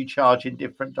as you charge in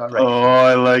different directions. Oh,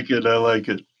 I like it. I like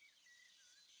it.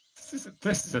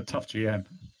 This is a tough GM.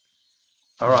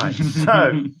 All right.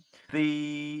 So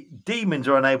the demons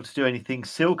are unable to do anything.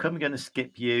 Silk, I'm going to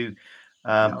skip you.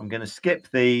 I'm going to skip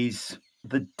these.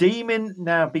 The demon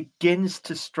now begins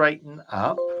to straighten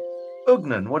up.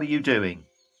 Ugnan, what are you doing?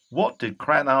 What did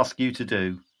Cran ask you to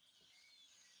do?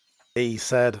 He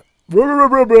said,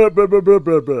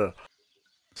 "Ruh-ruh-ruh-ruh-ruh-ruh-ruh-ruh."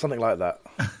 Something like that.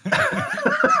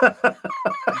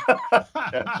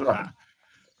 That's right.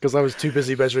 Because I was too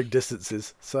busy measuring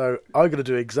distances. So I'm going to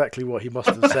do exactly what he must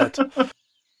have said,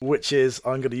 which is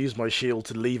I'm going to use my shield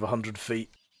to leave 100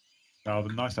 feet. Oh,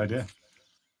 nice idea.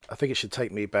 I think it should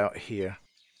take me about here.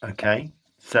 Okay.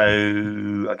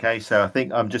 So I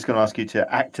think I'm just going to ask you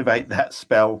to activate that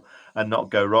spell and not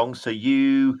go wrong. So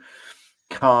you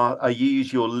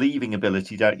use your leaving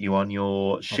ability, don't you, on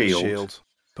your shield?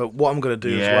 But what I'm going to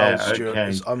do Yeah, as well, Stuart, okay.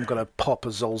 is I'm going to pop a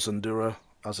Zolzandura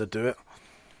as I do it.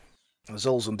 A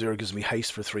Zolzandura gives me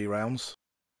haste for 3 rounds.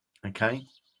 Okay,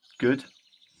 good.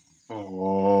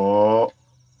 Oh,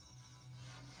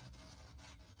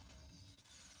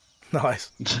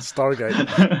 Nice.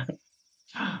 Stargate.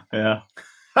 Yeah.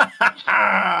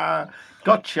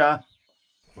 Gotcha.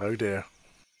 Oh dear.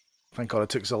 Thank God I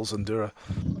took Zolzandura.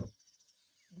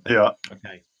 yeah.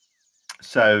 Okay.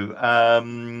 So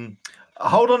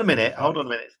hold on a minute.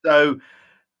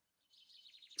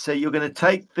 So you're going to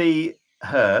take the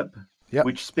herb, Yep.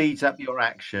 which speeds up your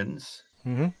actions.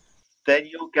 Mm-hmm. Then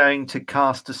you're going to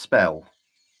cast a spell.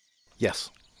 Yes.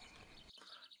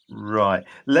 Right.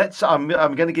 I'm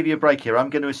going to give you a break here. I'm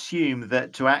going to assume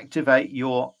that to activate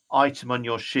your item on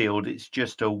your shield, it's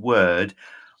just a word.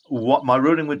 What my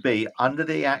ruling would be, under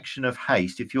the action of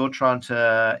haste, if you're trying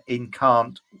to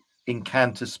incant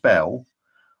a spell,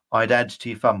 I'd add to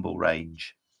your fumble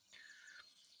range.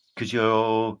 Because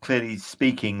you're clearly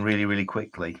speaking really, really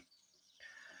quickly.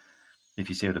 If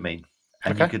you see what I mean.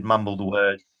 And Okay. you could mumble the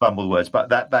words, but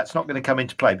that's not going to come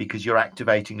into play because you're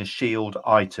activating a shield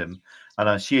item, and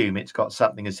I assume it's got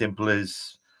something as simple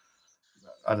as,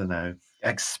 I don't know,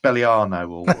 Expelliarmo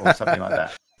or something like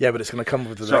that. Yeah, but it's going to come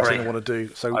with the next Sorry. thing I want to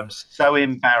do. So I'm so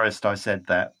embarrassed I said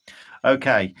that.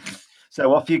 Okay,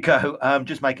 so off you go.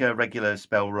 Just make a regular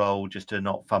spell roll just to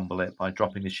not fumble it by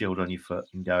dropping the shield on your foot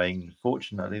and going,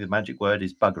 fortunately, the magic word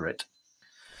is bugger it.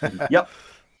 Yep.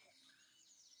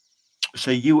 So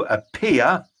you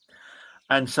appear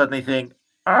and suddenly think,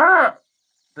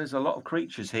 there's a lot of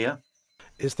creatures here.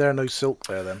 is there no silk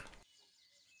there then?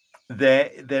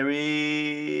 There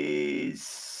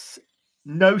is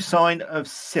no sign of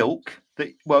silk.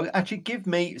 Well, actually, give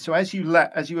me. So as you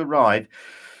arrive,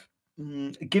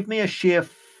 give me a sheer.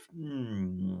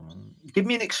 Give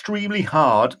me an extremely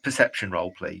hard perception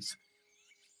roll, please.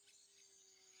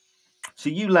 So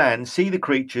you land, see the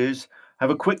creatures, have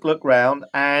a quick look round,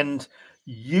 and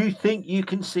you think you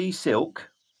can see silk.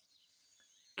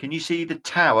 Can you see the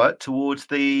tower towards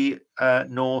the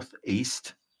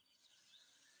northeast?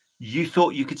 You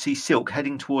thought you could see silk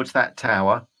heading towards that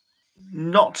tower,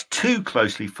 not too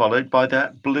closely followed by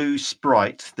that blue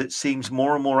sprite that seems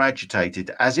more and more agitated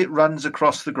as it runs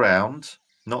across the ground.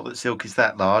 Not that silk is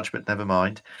that large, but never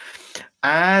mind.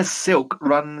 As silk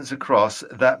runs across,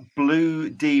 that blue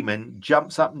demon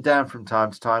jumps up and down from time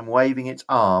to time, waving its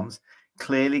arms,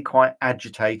 clearly quite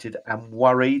agitated and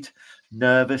worried,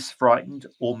 nervous, frightened,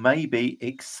 or maybe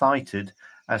excited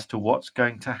as to what's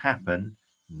going to happen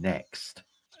next.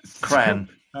 Cran.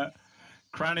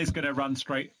 Cran is going to run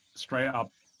straight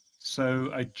up.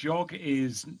 So a jog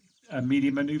is a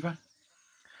medium maneuver.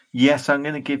 Yes, I'm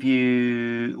going to give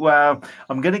you. Well,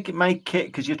 I'm going to make it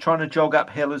because you're trying to jog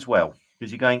uphill as well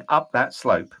because you're going up that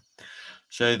slope.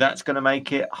 So that's going to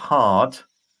make it hard,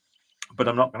 but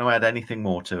I'm not going to add anything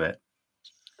more to it.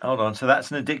 Hold on. So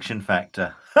that's an addiction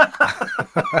factor.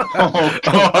 Oh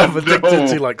God! I'm addicted no.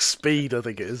 to like speed, I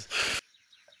think it is.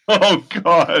 Oh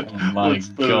God! Oh my What's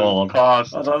the God.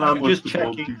 cost? Hold on, I'm What's just the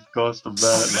checking. bulky cost of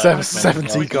that?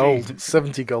 70 gold.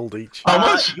 70 gold each. How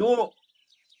much? You're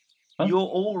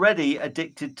already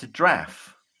addicted to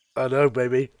draff. I know,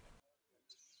 baby.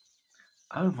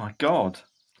 Oh my God.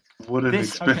 What an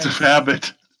This- expensive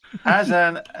habit. As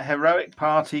an heroic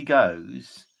party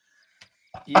goes,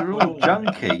 you're all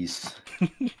junkies.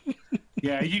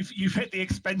 Yeah, you've hit the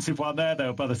expensive one there,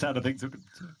 though. By the sound of things,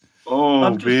 Oh,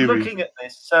 I'm just baby. looking at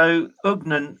this. So,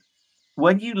 Ugnan,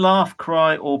 when you laugh,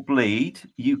 cry, or bleed,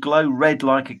 you glow red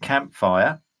like a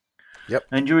campfire. Yep.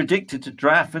 And you're addicted to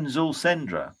Draf and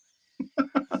Zulcendra.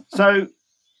 So,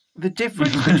 the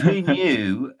difference between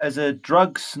you as a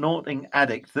drug snorting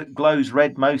addict that glows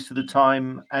red most of the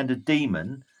time and a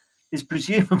demon is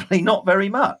presumably not very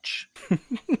much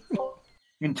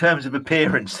in terms of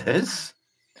appearances.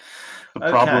 The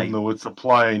problem, though, with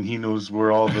supplying, he knows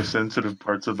where all the sensitive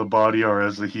parts of the body are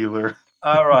as a healer.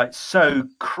 All right. So,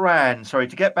 Cran, sorry,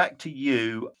 to get back to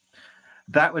you,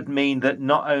 that would mean that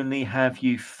not only have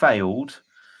you failed,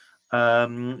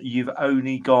 you've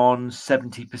only gone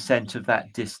 70% of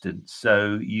that distance.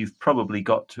 So you've probably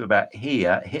got to about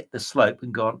here, hit the slope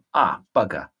and gone,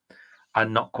 bugger,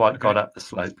 and not quite got up the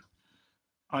slope.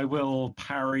 I will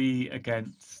parry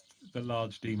against the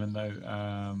large demon,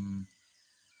 though,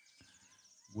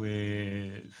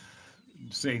 with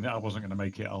seeing that I wasn't going to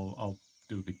make it. I'll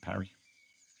do a big parry.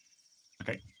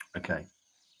 Okay.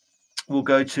 We'll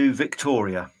go to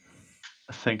Victoria.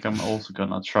 I think I'm also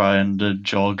gonna try and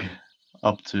jog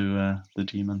up to the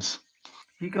demons.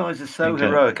 You guys are so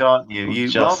heroic, aren't you? You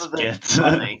just rather than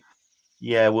running,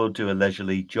 yeah, we'll do a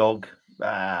leisurely jog,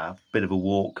 bit of a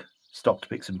walk, stop to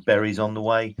pick some berries on the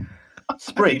way.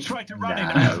 Sprint. Try to run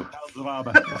No. in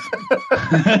armor.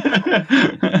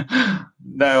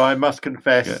 No, I must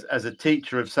confess, as a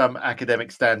teacher of some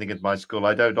academic standing at my school,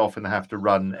 I don't often have to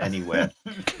run anywhere.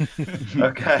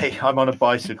 Okay, I'm on a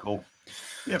bicycle.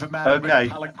 You have a man with a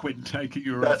palanquin taking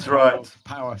you around. That's right.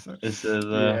 Power. So. Is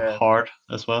it hard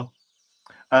as well?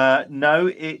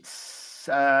 No, it's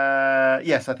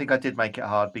yes, I think I did make it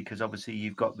hard because obviously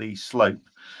you've got the slope,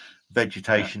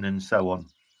 vegetation, and so on.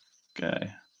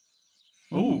 Okay.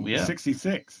 Oh, yeah.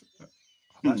 66.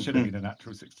 That should have been a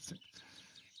natural 66.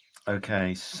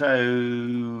 Okay,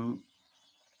 so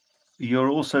you're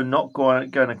also not going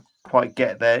to quite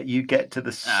get there. You get to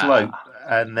the slope,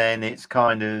 and then it's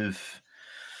kind of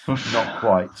not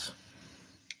quite.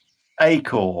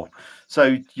 Acor.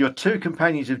 So your two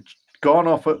companions have gone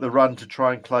off at the run to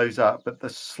try and close up, but the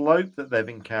slope that they've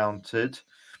encountered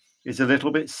is a little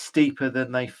bit steeper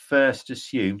than they first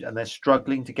assumed, and they're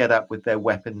struggling to get up with their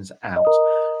weapons out.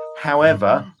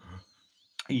 However,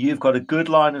 you've got a good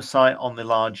line of sight on the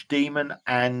large demon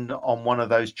and on one of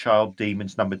those child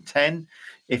demons, number 10,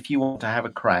 if you want to have a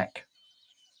crack.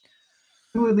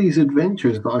 Who are these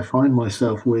adventures that I find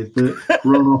myself with that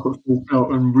run off at full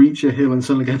pelt and reach a hill and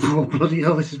suddenly go, oh, bloody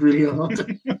hell, this is really hard.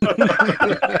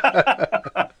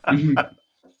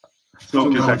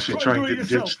 Silk is actually trying to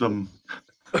ditch them.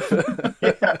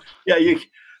 Yeah.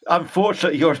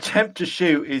 Unfortunately, your attempt to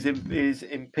shoot is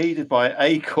impeded by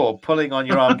Acor pulling on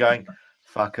your arm, going,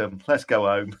 "Fuck them, let's go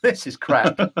home. This is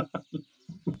crap."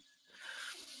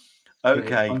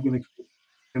 Okay, I'm gonna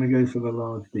go for the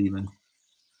large demon.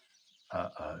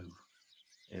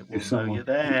 It will know you're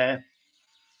there.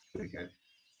 There you go.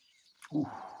 Ooh.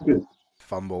 Good.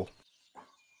 Fumble.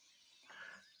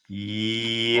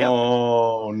 Yeah.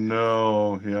 Oh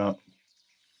no! Yeah.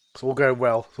 It's all going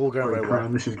well. It's all going very well.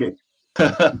 This is good. If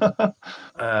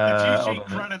you shoot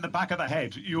Cran in the back of the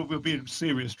head, you will be in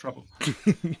serious trouble.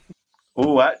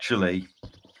 Oh, actually,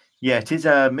 yeah, it is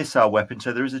a missile weapon,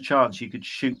 so there is a chance you could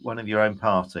shoot one of your own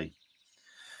party.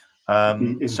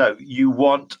 So you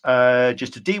want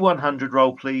just a D100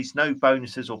 roll, please. No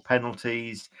bonuses or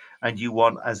penalties, and you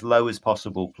want as low as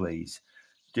possible, please.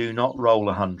 Do not roll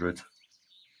 100.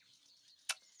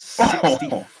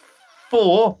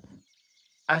 64.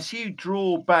 As you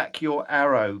draw back your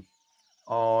arrow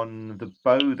on the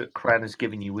bow that Cran has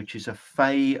given you, which is a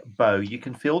fey bow, you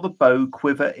can feel the bow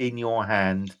quiver in your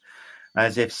hand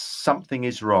as if something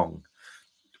is wrong.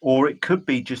 Or it could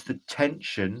be just the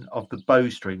tension of the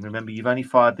bowstring. Remember, you've only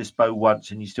fired this bow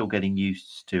once and you're still getting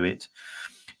used to it.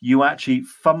 You actually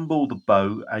fumble the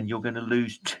bow and you're going to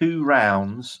lose 2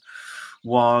 rounds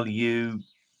while you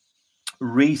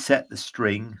reset the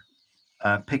string,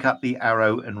 pick up the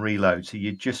arrow and reload. So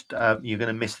you're going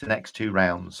to miss the next 2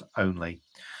 rounds only.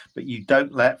 But you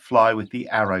don't let fly with the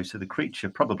arrow, so the creature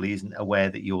probably isn't aware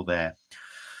that you're there.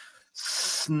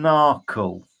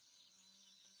 Snarkle.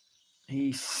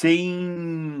 He's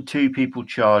seen 2 people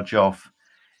charge off.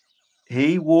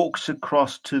 He walks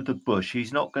across to the bush.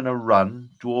 He's not going to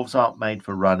run. Dwarves aren't made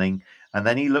for running. And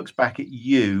then he looks back at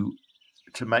you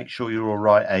to make sure you're all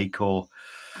right, Acor.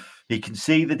 He can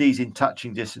see that he's in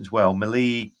touching distance well.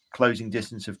 Melee, closing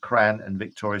distance of Cran and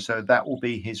Victoria. So that will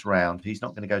be his round. He's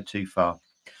not going to go too far.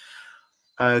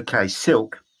 Okay,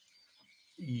 Silk.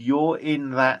 You're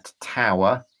in that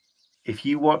tower. If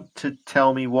you want to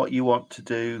tell me what you want to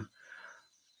do,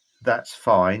 that's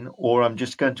fine. Or I'm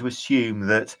just going to assume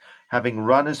that having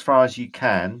run as far as you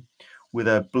can with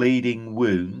a bleeding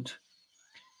wound,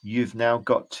 you've now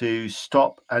got to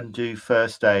stop and do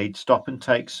first aid, stop and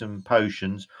take some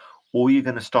potions, or you're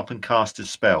going to stop and cast a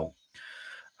spell.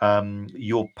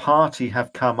 Your party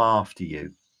have come after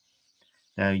you.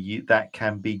 Now, that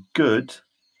can be good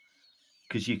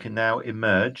because you can now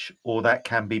emerge, or that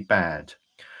can be bad.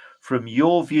 From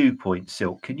your viewpoint,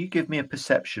 Silk, can you give me a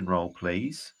perception roll,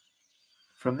 please?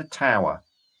 From the tower.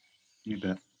 You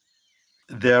bet.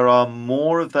 There are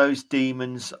more of those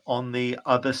demons on the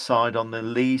other side, on the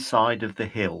lee side of the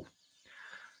hill.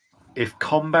 If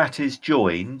combat is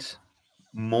joined,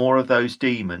 more of those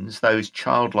demons, those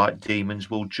childlike demons,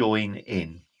 will join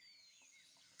in.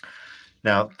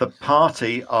 Now, the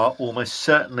party are almost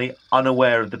certainly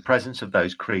unaware of the presence of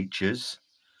those creatures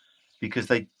because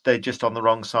they're just on the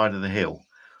wrong side of the hill.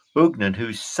 Ugnan,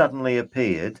 who's suddenly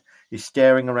appeared, is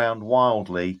staring around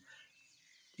wildly.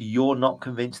 You're not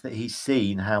convinced that he's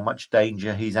seen how much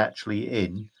danger he's actually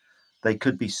in. They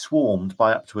could be swarmed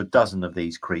by up to a dozen of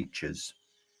these creatures.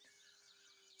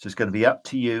 So it's going to be up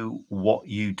to you what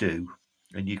you do.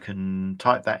 And you can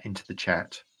type that into the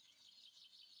chat.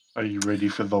 Are you ready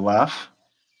for the laugh?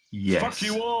 Yes. Fuck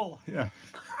you all. Yeah.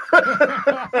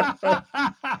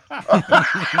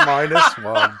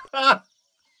 -1.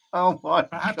 Oh my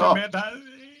I have to God. admit that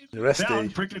The the rest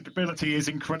unpredictability is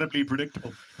incredibly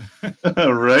predictable.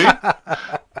 Right?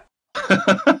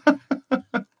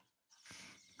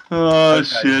 Oh, Okay.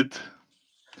 shit.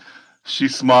 She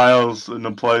smiles and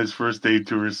applies first aid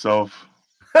to herself.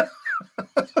 Okay.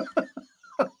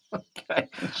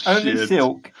 Only Shit.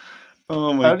 Silk.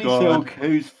 Oh my Only god. Silk,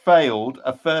 who's failed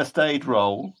a first aid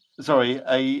roll,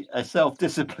 a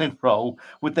self-discipline roll,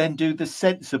 would then do the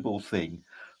sensible thing.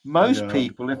 Most Yeah.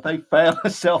 people, if they fail a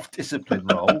self-discipline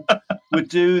roll, would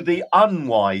do the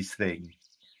unwise thing.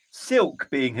 Silk,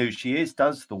 being who she is,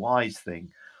 does the wise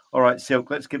thing. All right, Silk,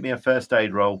 let's give me a first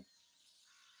aid roll.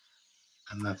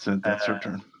 And that's it. That's her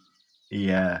turn.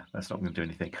 Yeah, that's not going to do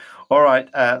anything. All right,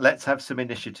 let's have some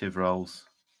initiative rolls.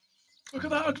 Look at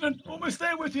that, Ugnan. Almost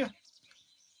there with you.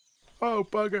 Oh,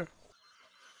 bugger.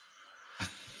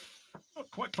 Not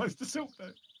quite close to Silk,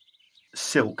 though.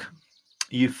 Silk,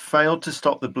 you failed to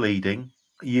stop the bleeding.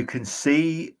 You can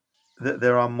see that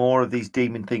there are more of these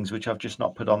demon things, which I've just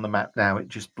not put on the map now. It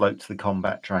just bloats the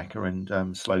combat tracker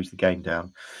and slows the game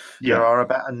down. Yeah. There are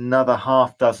about another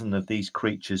half dozen of these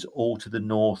creatures all to the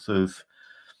north of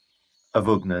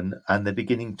Ugnan, and they're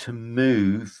beginning to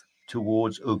move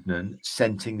towards Ugnan,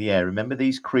 scenting the air. Remember,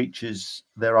 these creatures,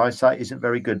 their eyesight isn't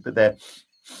very good, but they're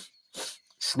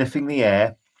sniffing the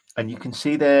air, and you can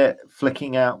see they're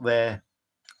flicking out their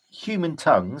human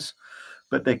tongues,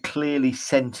 but they're clearly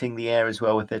scenting the air as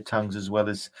well with their tongues, as well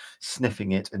as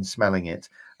sniffing it and smelling it,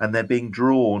 and they're being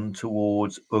drawn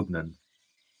towards Ugnan.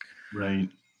 Right.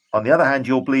 On the other hand,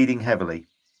 you're bleeding heavily.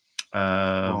 She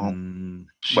Well,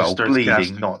 starts bleeding,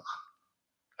 casting. not...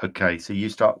 Okay, so you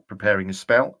start preparing a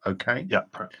spell. Okay. Yeah.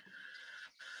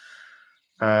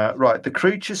 Right, the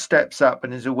creature steps up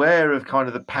and is aware of kind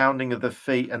of the pounding of the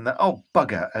feet and the, oh,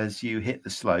 bugger, as you hit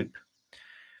the slope.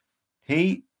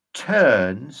 He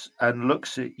turns and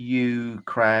looks at you,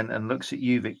 Cran, and looks at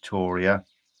you, Victoria,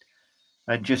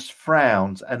 and just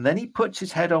frowns. And then he puts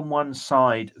his head on one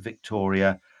side,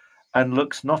 Victoria, and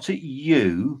looks not at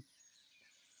you,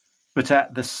 but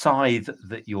at the scythe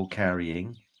that you're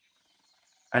carrying.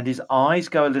 And his eyes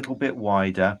go a little bit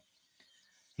wider.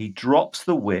 He drops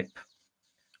the whip,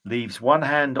 leaves one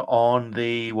hand on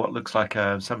the what looks like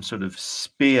some sort of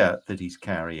spear that he's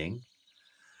carrying,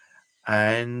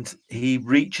 and he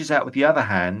reaches out with the other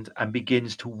hand and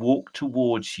begins to walk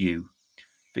towards you,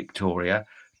 Victoria,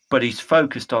 but he's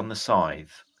focused on the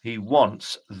scythe. He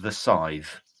wants the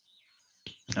scythe.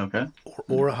 Okay.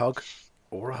 Or a hug.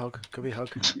 Or a hug. Could be a hug.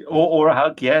 Or a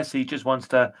hug, yes. He just wants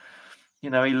to, he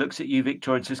looks at you,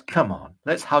 Victoria, and says, come on,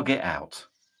 let's hug it out.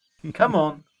 Come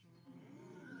on.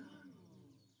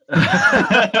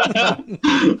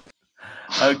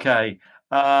 Okay.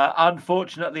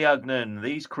 Unfortunately, Ugnan,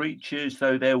 these creatures,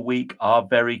 though they're weak, are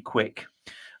very quick.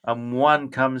 And one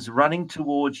comes running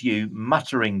towards you,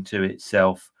 muttering to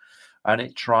itself, and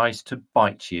it tries to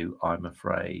bite you, I'm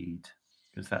afraid,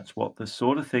 because that's what the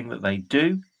sort of thing that they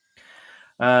do.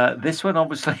 This one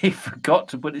obviously forgot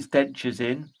to put its dentures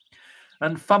in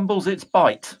and fumbles its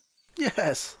bite.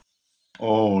 Yes.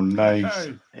 Oh, nice.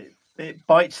 Hey. It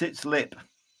bites its lip.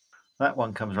 That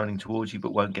one comes running towards you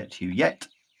but won't get to you yet.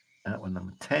 That one,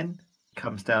 number 10,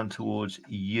 comes down towards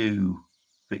you,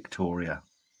 Victoria.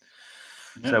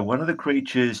 Yep. So one of the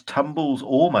creatures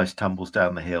almost tumbles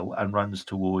down the hill and runs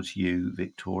towards you,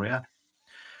 Victoria.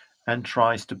 and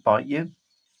tries to bite you.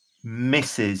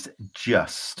 Misses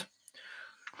just.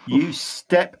 You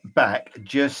step back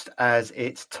just as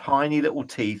its tiny little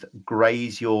teeth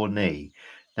graze your knee.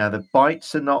 Now, the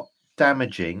bites are not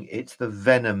damaging. It's the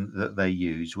venom that they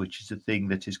use, which is a thing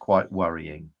that is quite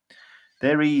worrying.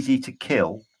 They're easy to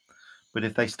kill, but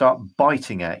if they start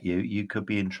biting at you, you could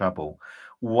be in trouble.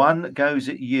 One goes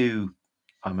at you,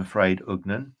 I'm afraid,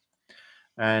 Ugnan,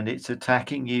 and it's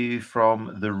attacking you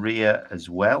from the rear as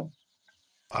well.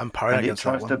 I'm parrying against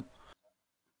that one.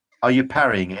 Are you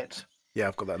parrying it? Yeah,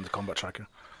 I've got that in the combat tracker.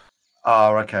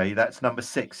 Oh, okay. That's number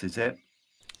 6, is it?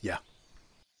 Yeah.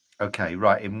 Okay,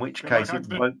 right. In which case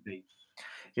it won't be.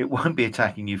 It won't be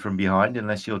attacking you from behind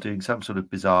unless you're doing some sort of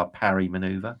bizarre parry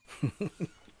maneuver.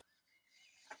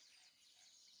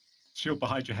 Shield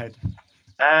behind your head.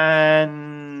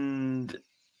 And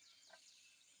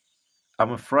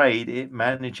I'm afraid it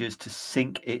manages to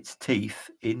sink its teeth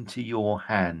into your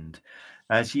hand.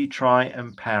 As you try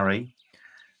and parry,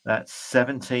 that's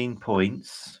 17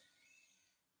 points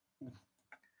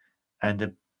and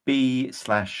a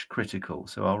B/critical.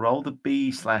 So I'll roll the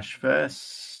B/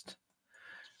 first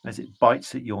as it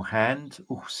bites at your hand.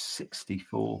 Oh,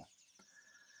 64.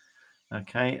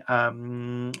 Okay.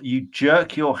 You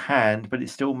jerk your hand, but it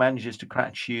still manages to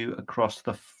catch you across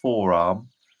the forearm.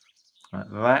 Like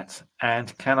that.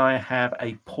 And can I have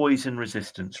a poison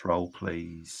resistance roll,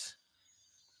 please?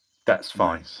 That's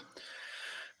fine. Nice.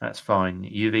 That's fine.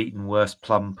 You've eaten worse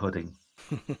plum pudding.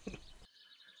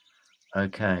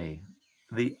 Okay.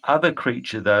 The other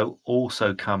creature, though,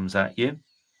 also comes at you,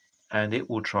 and it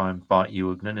will try and bite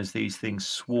you, Ugnan, as these things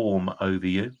swarm over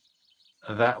you.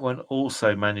 That one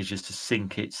also manages to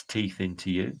sink its teeth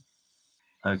into you.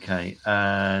 Okay,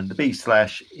 and the B/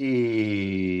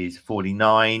 is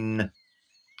 49.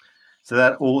 So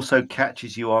that also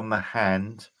catches you on the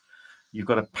hand. You've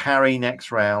got a parry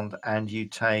next round, and you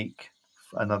take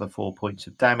another 4 points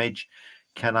of damage.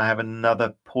 Can I have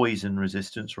another poison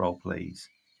resistance roll, please?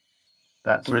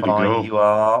 That's Way to fine. go. You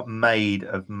are made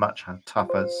of much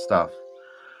tougher stuff.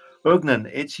 Ugnan,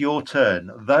 it's your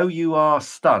turn. Though you are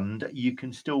stunned, you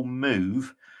can still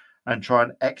move and try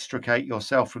and extricate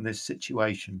yourself from this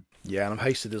situation. Yeah, and I'm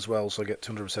hasted as well, so I get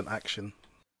 200% action.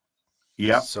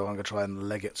 Yeah. So I'm going to try and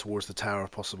leg it towards the tower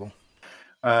if possible.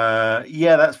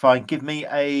 Yeah, that's fine. Give me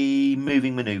a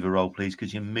moving maneuver roll, please,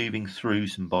 because you're moving through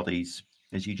some bodies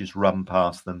as you just run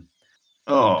past them.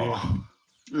 Oh.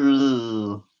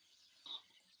 Ugh.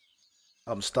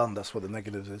 I'm stunned, that's what the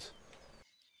negatives is.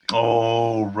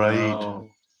 Oh, right. Oh.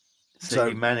 So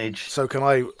you manage So can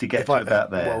I to get to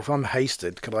about there. Well, if I'm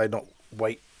hasted, can I not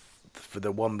wait for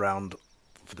the one round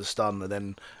for the stun and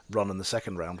then run in the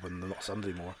second round when they're not stunned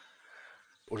anymore?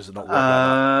 Or does it not work like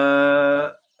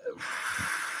that?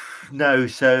 No,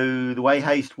 so the way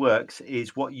haste works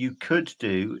is what you could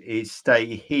do is stay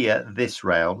here this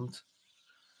round,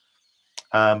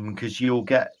 because you'll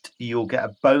get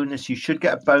a bonus. You should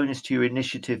get a bonus to your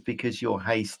initiative because you're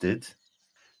hasted.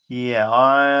 Yeah,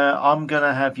 I'm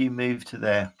gonna have you move to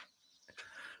there,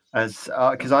 as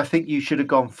because I think you should have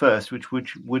gone first, which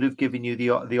would have given you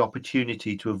the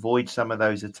opportunity to avoid some of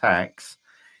those attacks.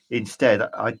 Instead,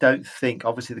 I don't think,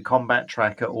 obviously, the combat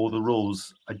tracker or the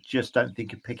rules, I just don't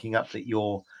think of picking up that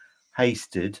you're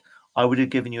hasted. I would have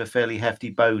given you a fairly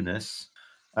hefty bonus,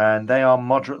 and they are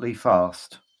moderately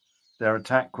fast. Their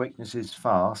attack quickness is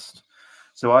fast.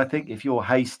 So I think if you're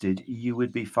hasted, you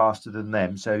would be faster than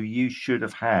them. So you should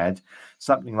have had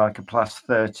something like a plus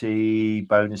 30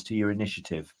 bonus to your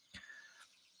initiative.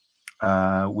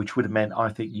 Which would have meant I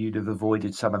think you'd have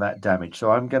avoided some of that damage. So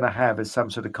I'm going to have as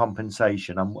some sort of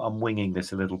compensation. I'm winging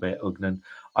this a little bit, Ugnan.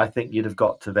 I think you'd have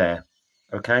got to there.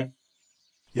 Okay.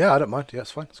 Yeah, I don't mind. Yeah, it's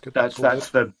fine. It's good. That's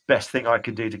the best thing I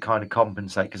can do to kind of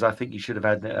compensate, because I think you should have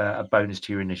had a bonus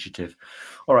to your initiative.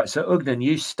 All right. So Ugnan,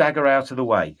 you stagger out of the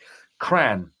way.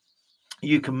 Cran,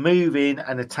 you can move in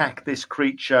and attack this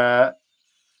creature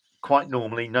quite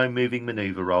normally. No moving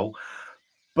maneuver roll.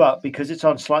 But because it's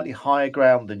on slightly higher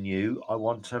ground than you, I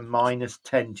want a minus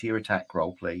 10 to your attack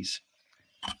roll, please.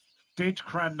 Did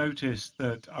Cran notice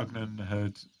that Ugnan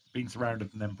had been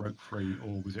surrounded and then broke free,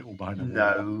 or was it all behind a wall?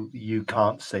 No, you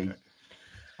can't see. Okay.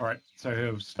 All right, so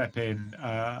he'll step in.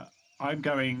 I'm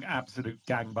going absolute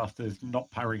gangbusters,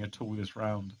 not parrying at all this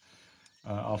round.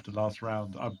 After last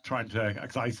round, I'm trying to,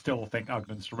 because I still think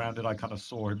Ugnan's surrounded. I kind of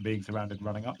saw him being surrounded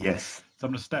running up. Yes. So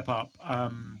I'm going to step up.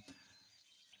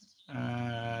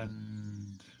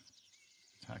 And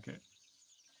attack it.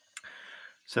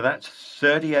 So that's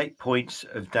 38 points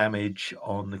of damage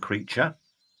on the creature.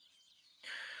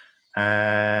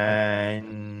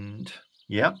 And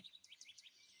yeah.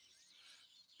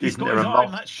 He's Isn't got there his a eye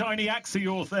on that shiny axe of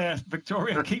yours there,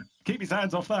 Victoria. Keep his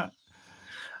hands off that.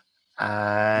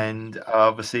 And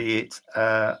obviously it's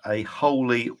a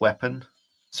holy weapon.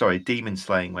 Sorry, demon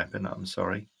slaying weapon. I'm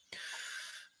sorry.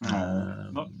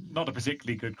 Not a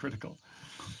particularly good critical.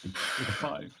 With a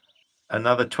 5.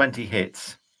 Another 20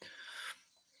 hits.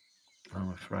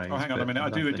 I'm afraid. Oh, hang on a minute. I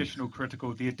do nothing. additional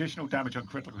critical. The additional damage on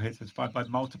critical hits is 5 by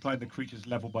multiplying the creature's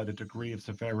level by the degree of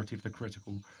severity of the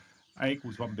critical. A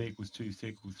equals 1, B equals 2, C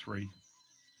equals 3.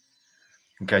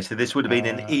 Okay, so this would have been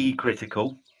an E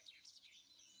critical.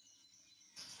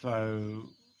 So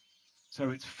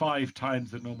it's 5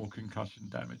 times the normal concussion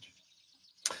damage.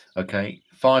 Okay,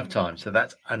 5 times. So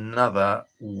that's another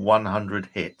 100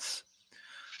 hits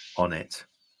on it.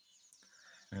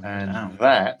 And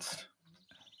that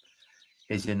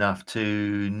is enough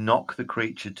to knock the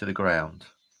creature to the ground.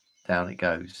 Down it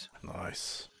goes.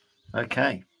 Nice.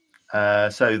 Okay.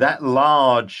 So that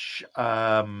large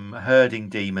herding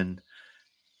demon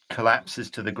collapses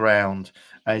to the ground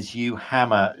as you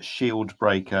hammer Shield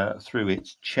Breaker through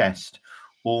its chest,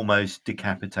 almost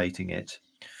decapitating it.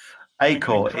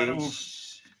 Acor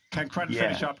is... Can Kren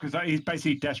finish up? Because he's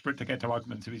basically desperate to get to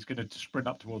Ugnan, so he's going to sprint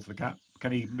up towards the cap.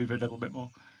 Can he move a little bit more?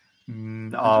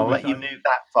 I'll let you move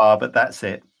that far, but that's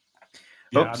it.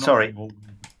 Yeah, sorry.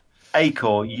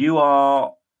 Acor, you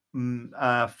are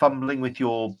fumbling with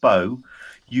your bow.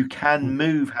 You can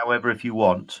move, however, if you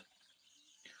want.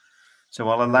 So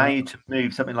I'll allow you to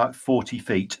move something like 40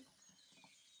 feet.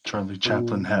 Charlie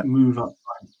Chaplin hat. Move up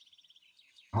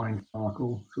behind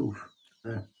Sparkle, sort of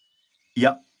there.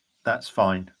 Yep, that's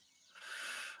fine.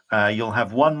 You'll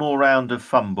have one more round of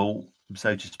fumble,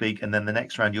 so to speak, and then the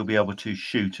next round you'll be able to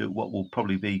shoot at what will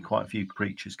probably be quite a few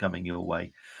creatures coming your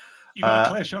way. You got a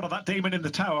clear shot of that demon in the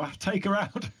tower. Take her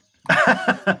out.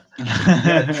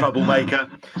 Yeah, troublemaker.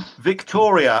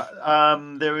 Victoria,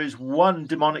 there is one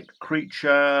demonic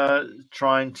creature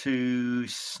trying to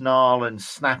snarl and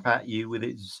snap at you with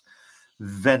its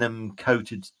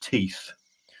venom-coated teeth,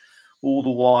 all the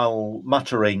while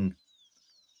muttering,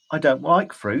 "I don't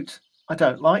like fruit. I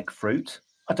don't like fruit.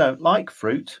 I don't like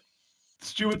fruit."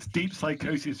 Stuart's deep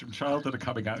psychosis from childhood are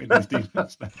coming out in these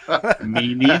demons.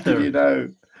 Me neither. You know,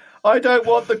 I don't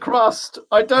want the crust.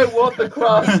 I don't want the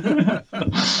crust.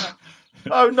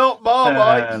 Oh, not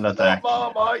Marmite. Not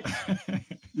Marmite.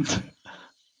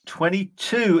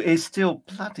 22 is still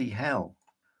bloody hell.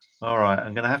 All right,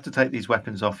 I'm going to have to take these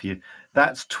weapons off you.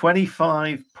 That's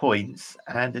 25 points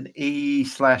and an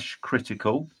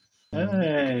E/critical.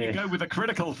 Hey. You go with a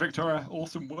critical, Victoria.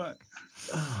 Awesome work.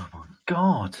 Oh, my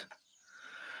God.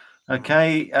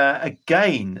 Okay,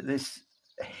 again, this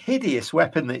hideous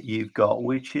weapon that you've got,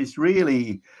 which is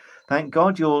really, thank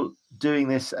God you're doing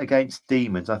this against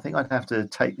demons. I think I'd have to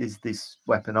take this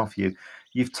weapon off you.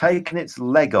 You've taken its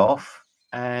leg off,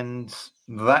 and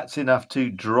that's enough to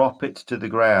drop it to the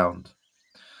ground.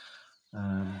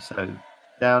 So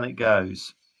down it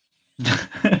goes.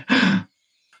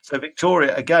 So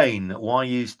Victoria, again, why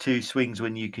use 2 swings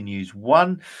when you can use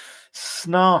 1?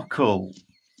 Snarkle.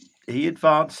 He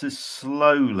advances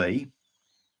slowly,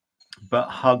 but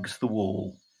hugs the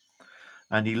wall.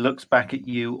 And he looks back at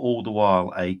you all the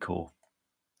while, Acor.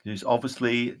 He's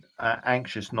obviously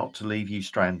anxious not to leave you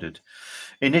stranded.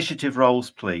 Initiative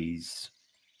rolls, please.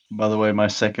 By the way, my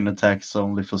second attack is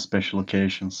only for special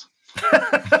occasions.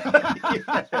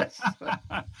 Yes.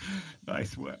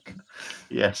 Nice work.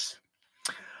 Yes.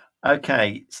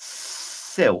 Okay,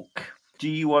 Silk. Do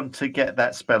you want to get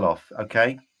that spell off?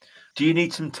 Okay. Do you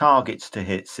need some targets to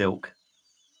hit, Silk?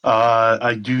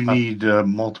 I do need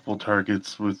multiple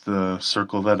targets with the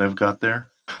circle that I've got there.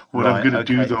 What I'm going to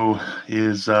do, though,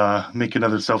 is make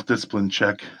another self-discipline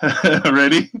check.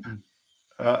 Ready?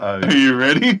 Uh-oh. Are you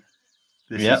ready?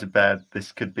 This is bad.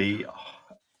 This could be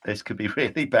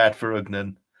really bad for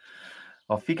Ugnan.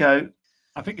 Off you go.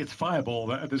 I think it's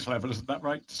fireball at this level, isn't that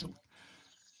right?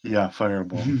 Yeah,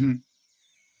 fireball.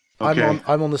 Okay.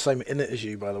 I'm on the same in it as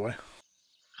you, by the way.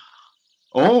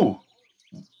 Oh,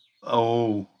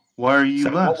 why are you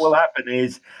So less? what will happen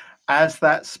is, as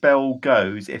that spell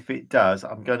goes, if it does,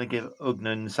 I'm going to give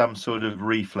Ugnan some sort of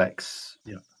reflex.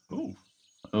 Yeah.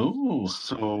 Oh.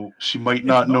 So she might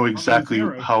not know exactly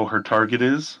how her target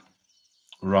is.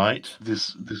 Right.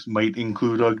 This might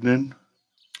include Ugnan.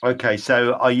 Okay,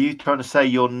 so are you trying to say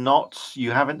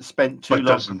you haven't spent too But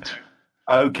long? doesn't.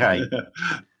 Okay.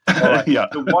 All right. Yeah.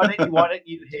 So why don't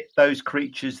you hit those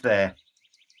creatures there?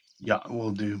 Yeah,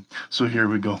 we'll do. So here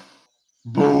we go.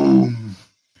 Boom.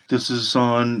 This is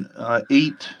on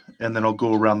 8, and then I'll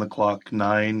go around the clock.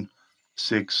 9,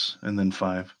 6, and then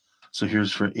 5. So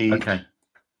here's for 8. Okay.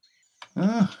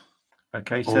 Ah.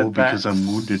 Okay, so because I'm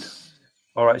wounded.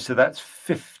 All right, so that's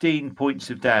 15 points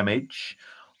of damage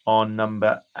on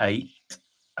number 8.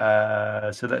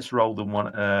 So let's roll them one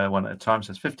at a time.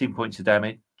 So that's 15 points of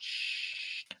damage.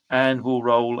 And we'll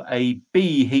roll a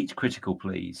B heat critical,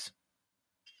 please.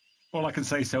 All I can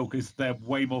say, Silk, is they're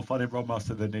way more fun in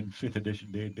Rollmaster than in 5th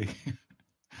edition D&D.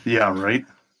 Yeah, right.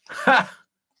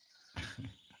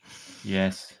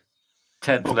 Yes.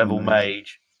 10th Oh, level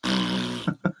nice.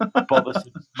 mage.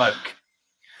 Bothersome smoke.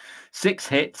 6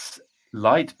 hits.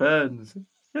 Light burns.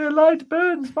 Yeah, light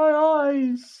burns my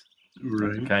eyes.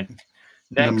 Right. Okay.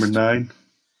 Next. Number 9.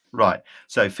 Right.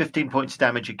 So 15 points of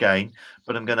damage again,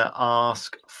 but I'm going to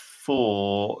ask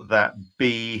for that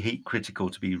B heat critical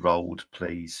to be rolled,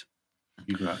 please.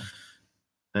 You got it.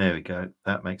 There we go.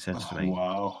 That makes sense to me.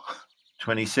 Wow.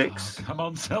 26. Oh, come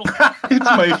on, Silk. It's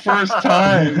my first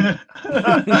time.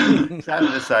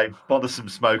 Exactly the same. Bothersome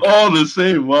smoke. All the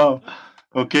same. Wow.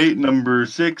 Okay, number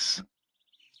 6.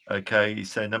 Okay,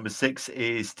 so number 6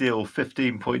 is still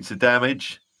 15 points of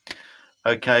damage.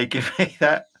 Okay, give me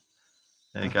that.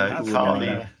 There you go. That's Harley.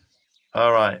 funny.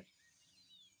 All right.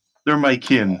 They're my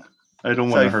kin. I don't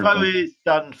want So to hurt foe them. is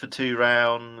done for 2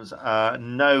 rounds.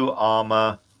 No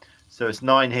armor. So it's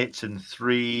 9 hits and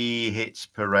 3 hits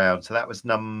per round. So that was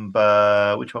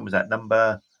number. Which one was that?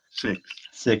 Number 6.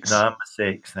 6. Number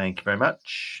 6. Thank you very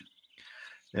much.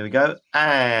 There we go.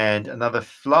 And another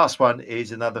last one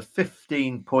is another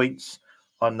 15 points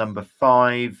on number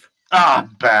 5. Ah,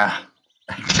 bah.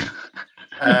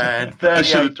 And I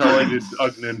should have 38 targeted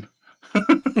points.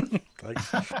 Ugnin.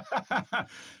 Thanks.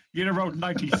 You'd have rolled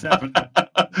 97.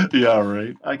 Yeah,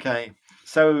 right. Okay.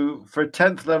 So for a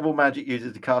 10th level magic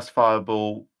user to cast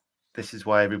Fireball, this is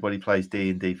why everybody plays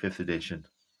D&D 5th edition.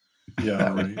 Yeah,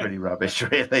 That was right. pretty rubbish,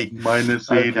 really. Minus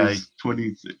 8 Okay. is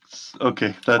 26.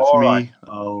 Okay, that's All me. right.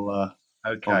 I'll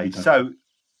Okay, done. so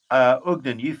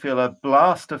Ugnan, you feel a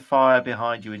blast of fire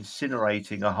behind you,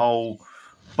 incinerating a whole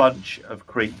bunch of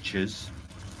creatures.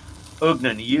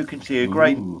 Ugnan, you can see a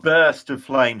great Ooh. burst of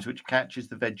flames which catches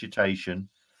the vegetation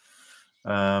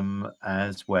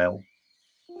as well.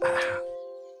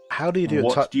 How do you do a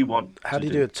What touch? do you want? How to do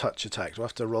you do a touch attack? Do I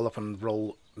have to roll up and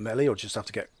roll melee, or just have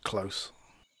to get close?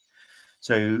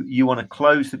 So you want to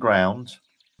close the ground,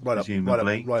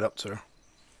 presumably. Right up to her.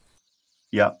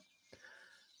 Yep.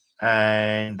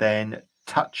 And then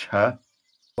touch her.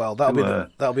 Well,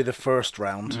 that'll be the first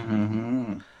round,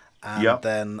 Mm-hmm. and Yep.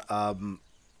 then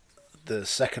the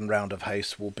second round of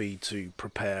haste will be to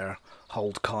prepare,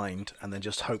 hold kind, and then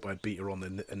just hope I beat her on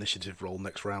the initiative roll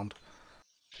next round.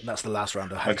 And that's the last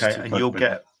round of haste. Okay, and you'll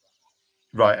get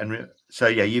right. And so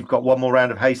yeah, you've got one more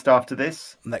round of haste after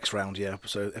this. Next round, yeah.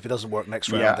 So if it doesn't work next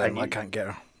round, Yeah, then and I you- can't get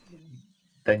her.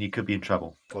 Then you could be in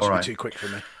trouble. Or All she'll right. be too quick for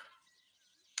me.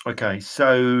 Okay,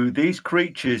 so these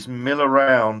creatures mill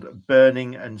around,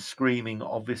 burning and screaming,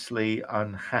 obviously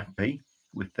unhappy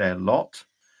with their lot.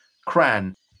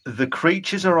 Cran, the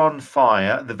creatures are on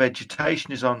fire, the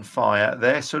vegetation is on fire,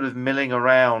 they're sort of milling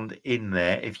around in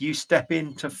there. If you step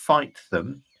in to fight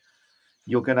them,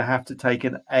 you're going to have to take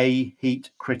an A heat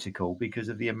critical because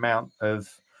of the amount of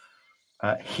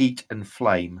heat and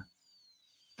flame.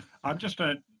 I'm just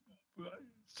going to.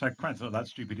 So Cran's not that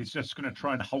stupid. He's just going to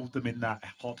try and hold them in that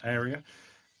hot area,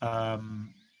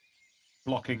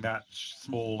 blocking that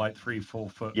small, like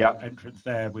 3-4 foot Yep. entrance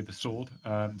there with the sword.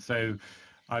 So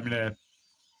I'm going to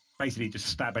basically just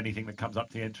stab anything that comes up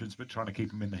to the entrance, but trying to keep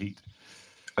them in the heat.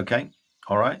 Okay,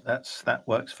 all right, that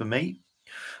works for me.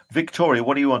 Victoria,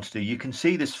 what do you want to do? You can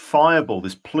see this fireball,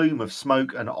 this plume of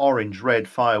smoke, and orange-red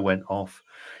fire went off.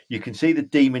 You can see the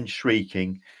demon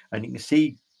shrieking, and you can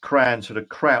see Cran sort of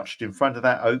crouched in front of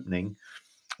that opening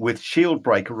with shield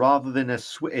breaker rather than in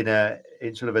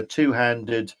sort of a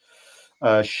two-handed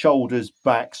shoulders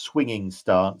back swinging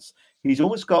stance. He's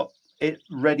almost got it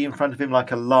ready in front of him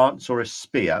like a lance or a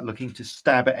spear, looking to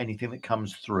stab at anything that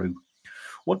comes through.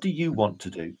 What do you want to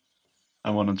do? I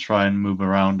want to try and move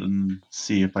around and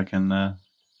see if I can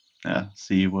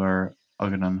see where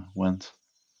Ugnan went.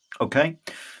 Okay,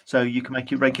 so you can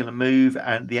make your regular move,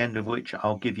 and at the end of which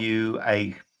I'll give you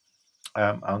a.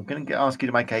 I'm going to ask you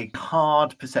to make a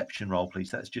card perception roll,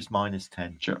 please. That's just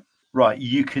 -10. Sure. Right,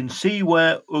 you can see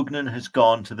where Ugnan has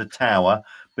gone to the tower,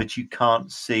 but you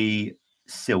can't see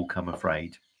Silk, I'm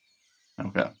afraid.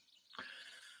 Okay.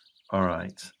 All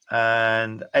right.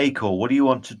 And Acor, what do you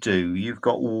want to do? You've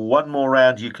got one more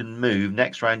round you can move.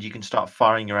 Next round, you can start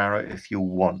firing your arrow if you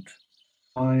want.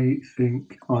 I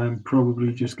think I'm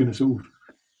probably just going to sort of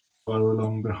follow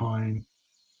along behind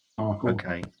Arkle.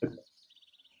 Okay.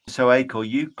 So, Acor,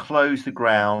 you close the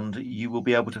ground. You will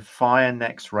be able to fire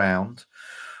next round.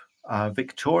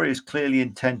 Victoria is clearly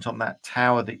intent on that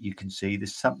tower that you can see.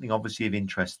 There's something obviously of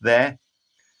interest there.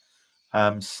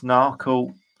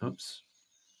 Snarkle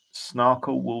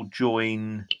will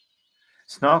join.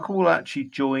 Snarkle will actually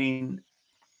join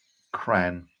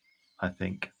Cran, I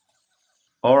think.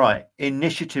 All right,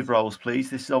 initiative rolls, please.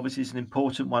 This obviously is an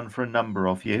important one for a number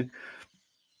of you.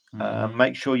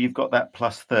 Make sure you've got that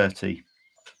plus 30.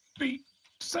 Beat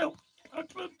Silk.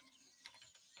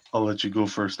 I'll let you go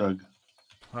first, Doug.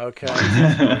 Okay.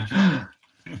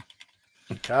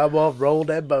 Come on, roll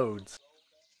their bones.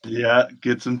 Yeah,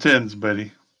 get some tens,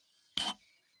 buddy.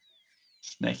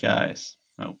 Snake eyes.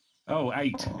 Oh. Oh,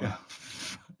 8. Yeah.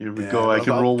 Here we Yeah, go. but I I've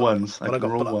can got- roll ones. I But can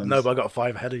roll ones. No, but I got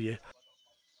 5 ahead of you.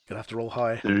 Gonna have to roll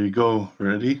high. There you go.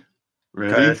 Ready?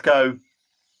 Ready? Okay, let's go.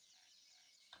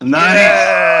 Nice.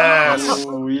 Yes!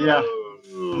 Oh, yeah.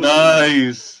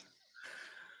 Nice.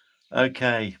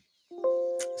 Okay.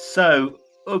 So,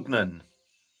 Ugnan.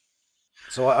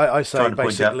 So I say Trying to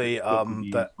point out basically what would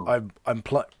be that useful. I'm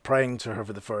praying to her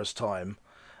for the first time,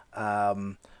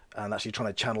 and actually trying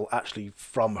to channel actually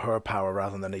from her power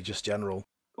rather than a just general.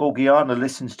 Orgiana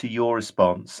listens to your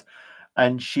response,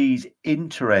 and she's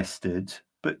interested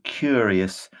but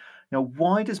curious.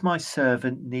 Why does my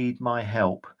servant need my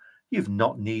help? You've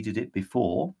not needed it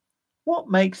before. What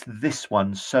makes this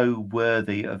one so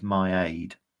worthy of my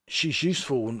aid? She's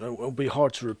useful and will be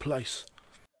hard to replace.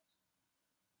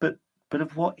 But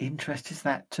of what interest is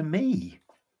that to me?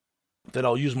 Then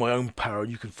I'll use my own power and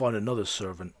you can find another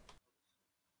servant.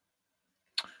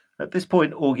 At this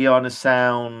point, Orgiana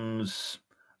sounds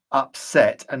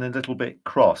upset and a little bit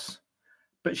cross,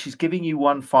 but she's giving you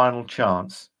one final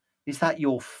chance. Is that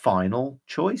your final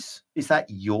choice? Is that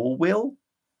your will?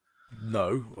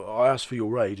 No, I asked for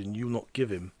your aid and you'll not give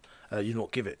him. You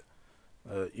not give it.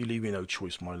 You leave me no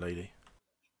choice, my lady.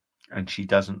 And she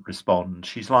doesn't respond.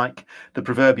 She's like the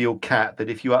proverbial cat that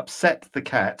if you upset the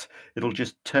cat, it'll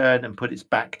just turn and put its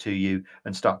back to you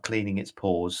and start cleaning its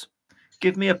paws.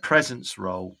 Give me a presence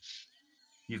roll.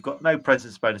 You've got no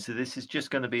presence bonus, so this is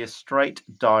just going to be a straight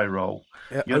die roll.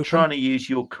 Yeah, You're open. trying to use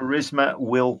your charisma,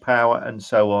 willpower, and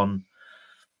so on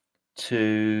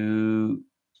to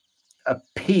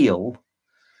appeal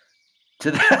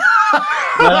to the...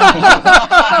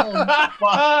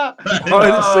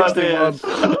 Minus 61.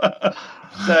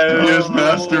 So, Yes,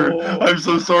 master. I'm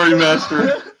so sorry,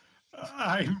 master.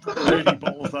 I really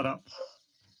balls that up.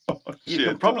 you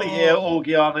can probably hear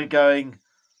Orgiana going,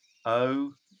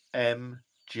 OMG.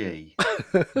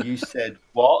 You said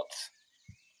what?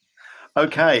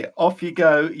 Okay, off you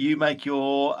go. You make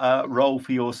your roll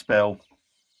for your spell.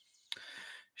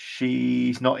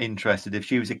 She's not interested. If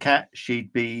she was a cat,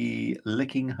 she'd be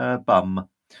licking her bum.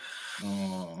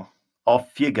 Oh,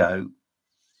 Off you go.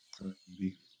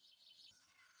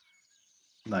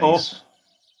 nice.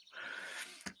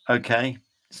 Okay,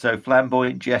 so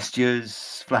flamboyant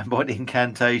gestures, flamboyant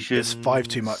incantations. It's 5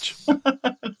 too much.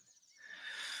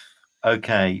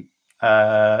 Okay,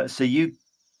 so you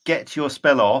get your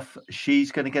spell off.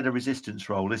 She's going to get a resistance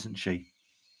roll, isn't she?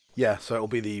 Yeah, so it'll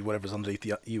be the whatever's underneath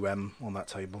the UM on that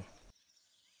table.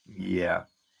 Yeah.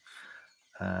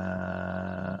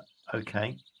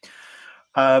 Okay.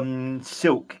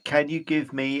 Silk, can you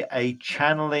give me a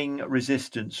channeling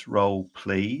resistance roll,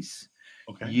 please?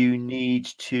 Okay. You need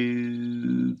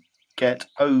to get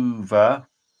over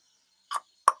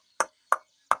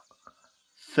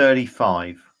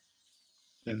 35.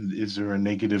 And is there a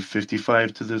negative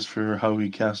 55 to this for how we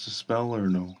cast a spell or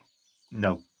no?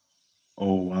 No.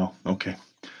 Oh, wow. Okay.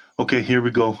 Okay, here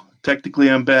we go. Technically,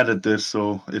 I'm bad at this,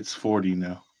 so it's 40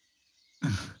 now.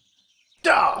 Oh,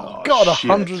 Oh, God, shit.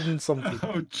 100 and something.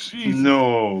 Oh, jeez.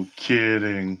 No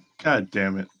kidding. God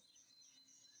damn it.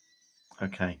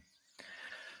 Okay.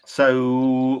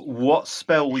 So, what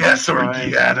spell were Yes, you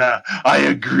trying? Orgiana, I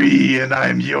agree, and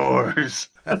I'm yours.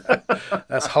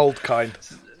 That's hold kind.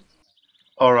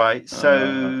 All right.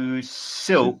 So,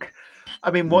 Silk, I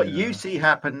mean, what Yeah. you see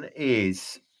happen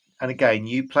is, and again,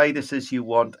 you play this as you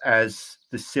want, as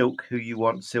the Silk who you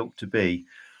want Silk to be.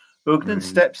 Ugnan Right.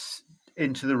 steps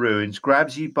into the ruins,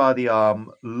 grabs you by the arm,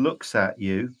 looks at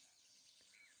you,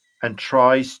 and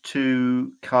tries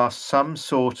to cast some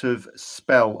sort of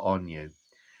spell on you.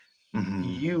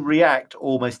 Mhm. You react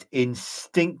almost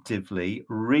instinctively,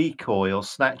 recoil,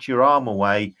 snatch your arm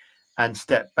away, and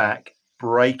step back,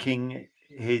 breaking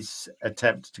his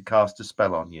attempt to cast a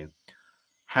spell on you.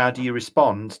 How do you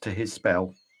respond to his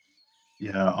spell?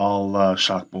 Yeah, I'll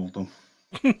shock bolt him.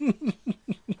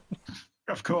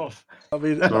 Of course. I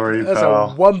mean, Sorry, there's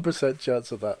pal. a 1%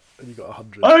 chance of that, and you got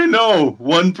 100. I know,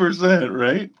 1%,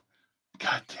 right?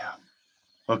 God damn.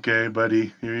 Okay,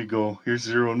 buddy, here you go. Here's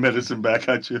your own medicine back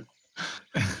at you.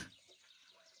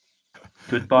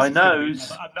 Goodbye, This is gonna be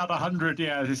nose. Another 100.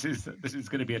 Yeah, this is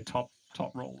going to be a top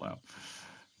roll now.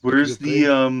 Where's Could be.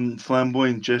 the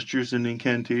flamboyant gestures and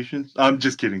incantations? I'm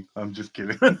just kidding. Do what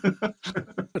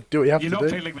you have You're to not do.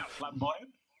 feeling that flamboyant.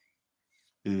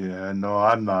 Yeah, no,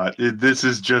 I'm not. This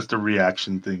is just a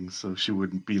reaction thing, so she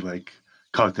wouldn't be like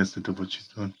cognizant of what she's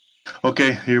doing.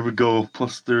 Okay, here we go.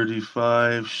 Plus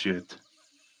 35. Shit.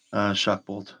 Shock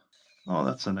bolt. Oh,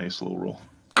 that's a nice little roll.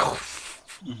 Not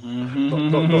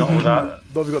with that.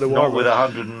 Not if you've got the Not with warmer.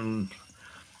 100 and...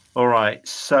 All right,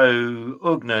 so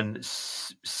Ugnan,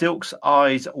 Silk's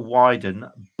eyes widen,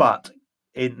 but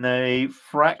in a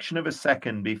fraction of a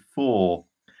second before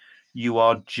you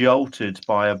are jolted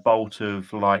by a bolt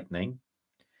of lightning,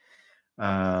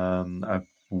 a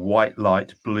white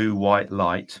light, blue-white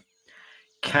light.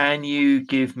 Can you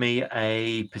give me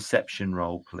a perception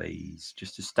roll, please?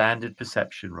 Just a standard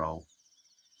perception roll.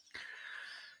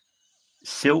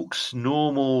 Silk's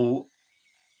normal...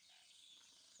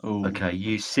 Oh, Okay,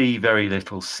 you see very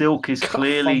little. Silk is God,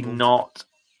 clearly fumbled. not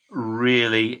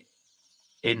really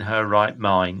in her right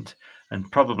mind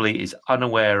and probably is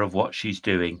unaware of what she's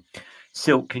doing.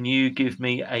 Silk, can you give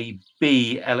me a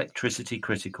B electricity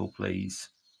critical, please?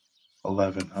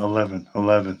 11.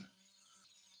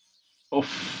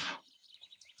 oof.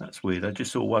 That's weird. I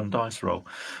just saw one dice roll.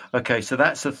 Okay, so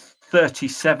that's a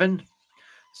 37.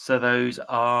 So those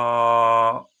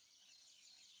are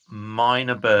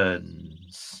minor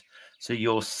burns. So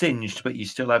you're singed, but you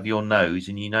still have your nose,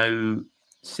 and you know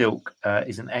Silk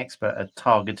is an expert at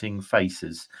targeting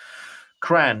faces.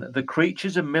 Cran, the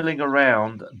creatures are milling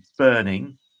around,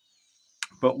 burning,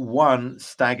 but one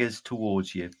staggers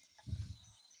towards you.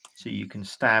 So you can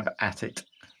stab at it.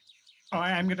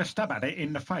 I am going to stab at it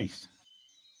in the face.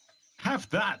 Have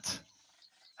that.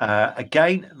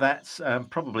 Again, that's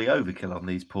probably overkill on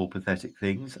these poor, pathetic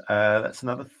things. That's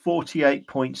another 48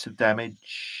 points of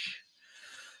damage.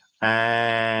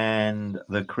 And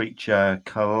the creature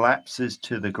collapses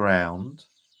to the ground.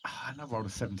 And I rolled a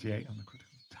 78 on the critical.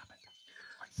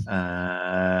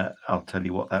 Damn it. I'll tell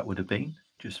you what that would have been,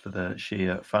 just for the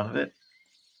sheer fun of it.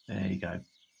 There you go.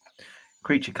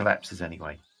 Creature collapses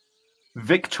anyway.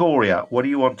 Victoria, what do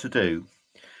you want to do?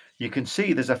 You can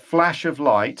see there's a flash of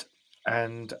light,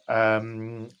 and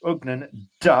Ugnan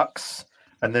ducks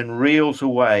and then reels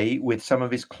away with some of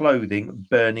his clothing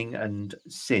burning and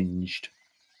singed.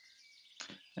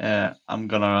 I'm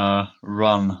gonna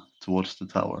run towards the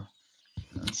tower.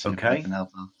 And see if I Okay. can help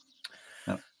out.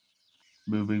 Yep.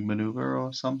 Moving maneuver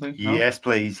or something? No? Yes,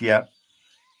 please. Yeah.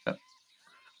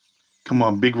 Come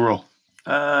on, big roll.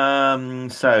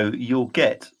 So you'll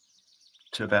get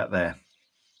to about there.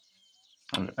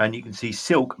 Okay. And you can see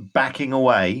Silk backing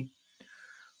away,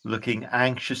 looking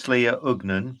anxiously at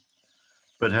Ugnan,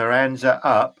 but her hands are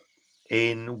up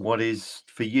in what is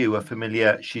for you a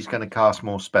familiar. She's going to cast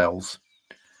more spells.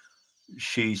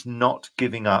 She's not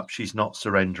giving up. She's not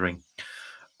surrendering.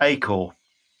 Acor,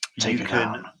 Take you it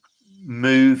can down.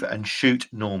 move and shoot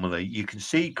normally. You can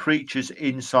see creatures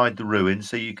inside the ruin,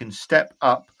 so you can step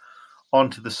up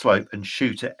onto the slope and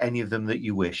shoot at any of them that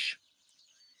you wish.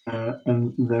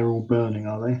 And they're all burning,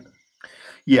 are they?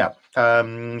 Yeah.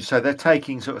 So they're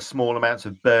taking sort of small amounts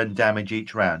of burn damage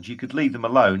each round. You could leave them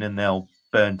alone and they'll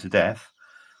burn to death,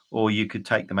 or you could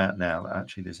take them out now.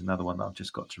 Actually, there's another one that I've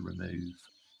just got to remove.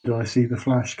 Do I see the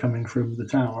flash coming from the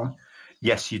tower?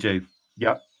 Yes, you do.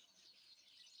 Yep.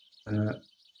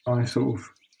 I sort of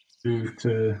move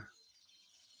to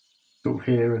sort of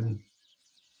here and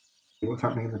see what's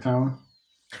happening in the tower.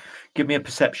 Give me a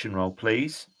perception roll,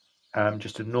 please.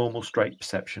 Just a normal straight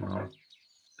perception roll.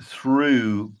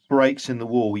 Through breaks in the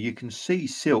wall, you can see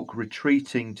Silk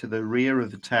retreating to the rear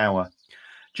of the tower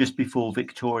just before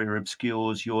Victoria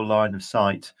obscures your line of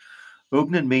sight.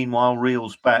 Ugnan, meanwhile,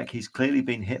 reels back. He's clearly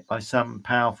been hit by some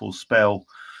powerful spell.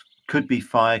 Could be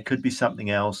fire, could be something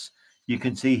else. You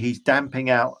can see he's damping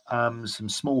out some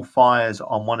small fires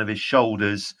on one of his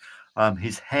shoulders.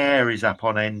 His hair is up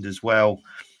on end as well.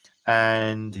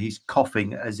 And he's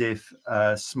coughing as if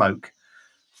smoke.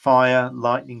 Fire,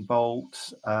 lightning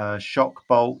bolts, shock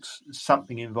bolts,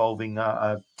 something involving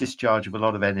a discharge of a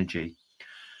lot of energy.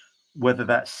 Whether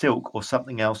that's Silk or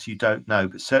something else, you don't know.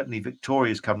 But certainly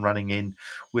Victoria's come running in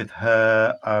with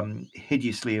her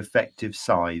hideously effective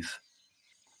scythe.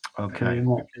 Okay.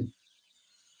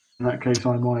 In that case,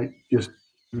 I might just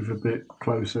move a bit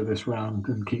closer this round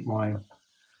and keep my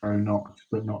arrow knocked,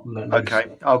 but not let loose.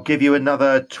 Okay. I'll give you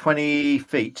another 20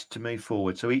 feet to move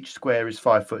forward. So each square is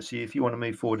 5 foot. So if you want to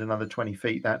move forward another 20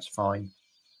 feet, that's fine.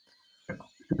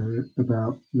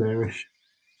 About there-ish.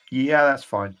 Yeah, that's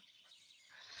fine.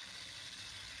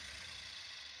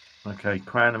 Okay,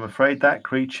 Cran, I'm afraid that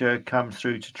creature comes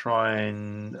through to try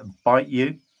and bite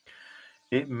you.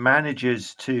 It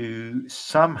manages to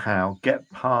somehow get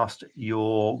past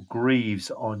your greaves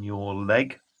on your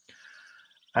leg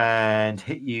and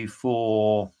hit you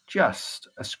for just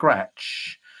a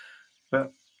scratch.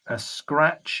 But a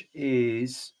scratch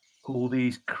is all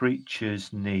these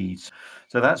creatures need.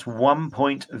 So that's 1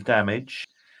 point of damage,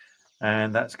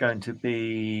 and that's going to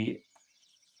be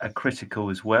a critical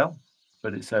as well,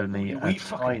 but it's only a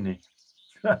tiny.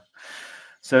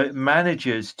 So it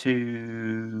manages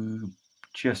to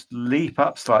just leap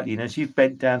up slightly, and as you've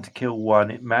bent down to kill one,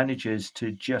 it manages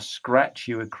to just scratch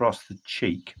you across the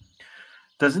cheek.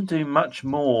 Doesn't do much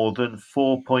more than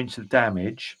 4 points of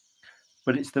damage,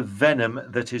 but it's the venom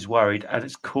that is worried, and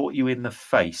it's caught you in the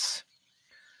face.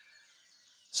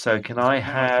 So can I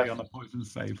have on a poison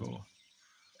save or?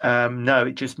 no,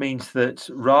 it just means that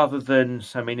rather than,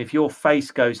 I mean, if your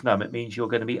face goes numb, it means you're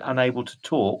going to be unable to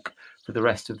talk for the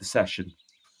rest of the session.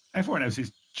 Everyone else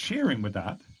is cheering with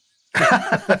that.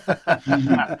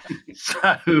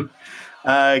 So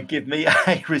give me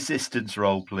a resistance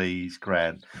roll, please,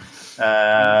 Gran.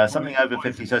 Something over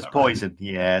 50, so it's poison.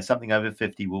 Yeah, something over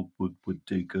 50 would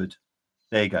do good.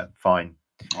 There you go. Fine.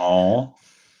 Oh,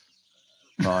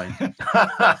 Fine.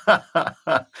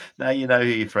 Now you know who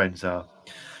your friends are.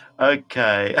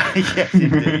 Okay. Yes,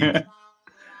 indeed.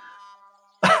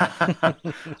 The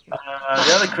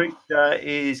other creature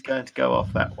is going to go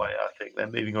off that way. I think they're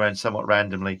moving around somewhat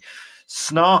randomly.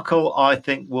 Snarkle, I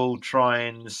think, will try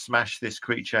and smash this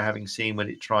creature, having seen what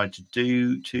it tried to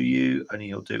do to you. Only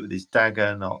he'll do it with his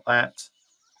dagger, not that.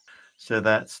 So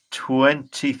that's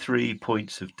 23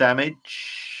 points of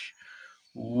damage,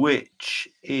 which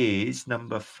is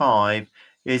number 5,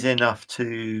 is enough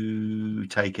to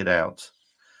take it out.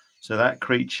 So that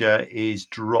creature is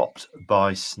dropped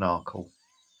by Snarkle.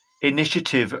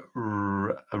 Initiative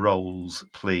rolls,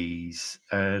 please.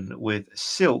 And with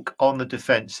Silk on the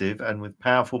defensive and with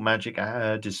powerful magic at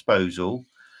her disposal,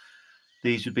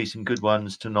 these would be some good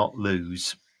ones to not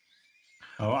lose.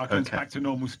 Oh, Aglin's back to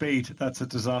normal speed. That's a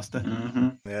disaster. Mm-hmm.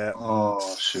 Yeah.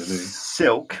 Oh, shit.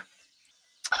 Silk.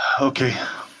 Okay.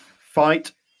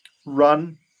 Fight,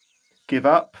 run, give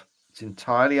up. It's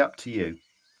entirely up to you.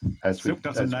 As we've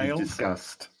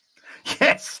discussed.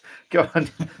 Yes, go on.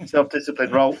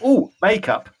 Self-discipline roll. Ooh,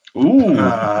 makeup.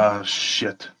 Ooh.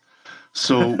 Shit.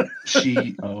 So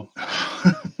she. Oh.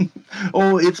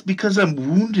 Oh, it's because I'm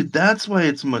wounded. That's why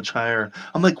it's much higher.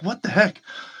 I'm like, what the heck?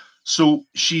 So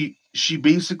she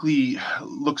basically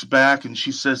looks back and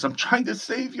she says, "I'm trying to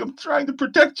save you. I'm trying to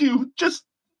protect you. Just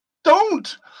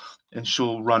don't." And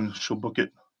she'll run. She'll book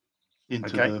it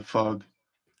into the fog.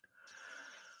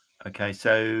 Okay,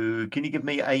 so can you give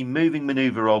me a moving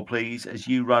maneuver roll, please, as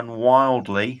you run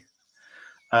wildly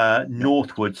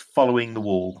northwards, following the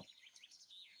wall?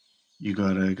 You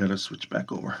gotta switch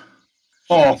back over.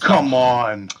 Oh, come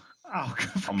on! Oh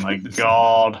my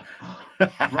God!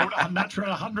 Roll a unnatural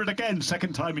 100 again,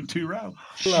 second time in 2 rounds.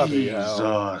 Bloody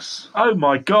hell. Jesus! Oh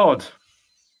my God!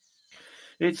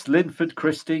 It's Linford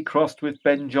Christie crossed with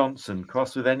Ben Johnson,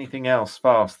 crossed with anything else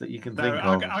fast that you can think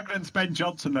of. Aglin's Ben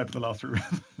Johnson over the last 3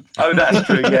 rounds. Oh, that's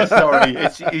true. Yeah, sorry.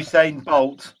 It's Usain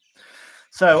Bolt.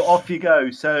 So off you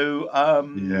go. So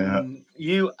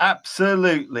you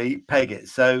absolutely peg it.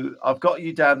 So I've got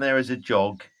you down there as a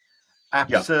jog.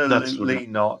 Absolutely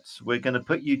not. We're going to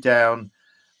put you down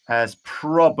as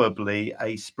probably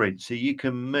a sprint. So you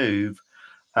can move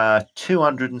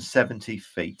 270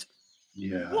 feet.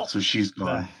 Yeah, what so she's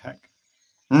gone. The heck?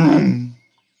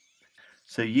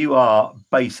 So you are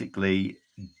basically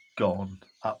gone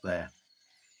up there.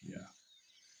 Yeah.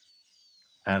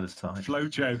 Out of sight.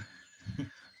 Flojo.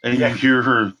 And you hear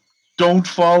her, "Don't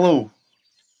follow."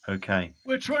 Okay.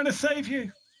 We're trying to save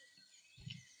you.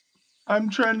 I'm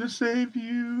trying to save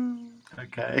you.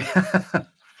 Okay.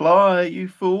 Fly, you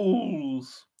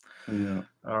fools. Yeah.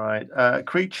 All right.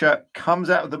 Creature comes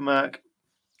out of the murk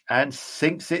and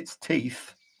sinks its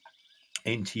teeth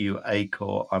into you,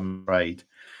 Acor, I'm afraid.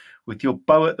 With your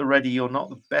bow at the ready, you're not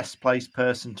the best placed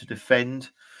person to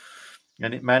defend.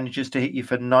 And it manages to hit you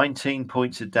for 19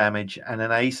 points of damage and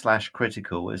an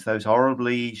A/critical as those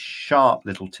horribly sharp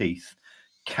little teeth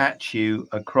catch you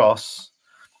across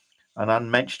an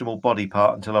unmentionable body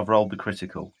part until I've rolled the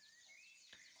critical.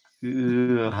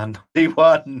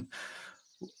 91.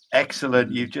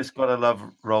 Excellent. You've just got to love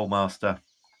Rollmaster.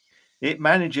 It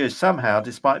manages somehow,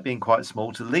 despite being quite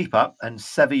small, to leap up and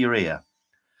sever your ear.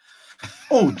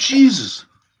 Oh, Jesus.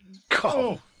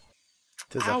 God.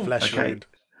 There's a flesh wound.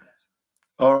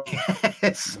 Oh,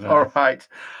 yes. All right.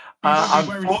 I'm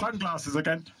wearing sunglasses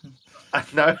again.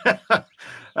 No.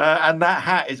 And that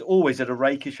hat is always at a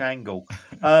rakish angle.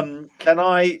 Can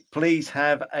I please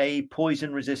have a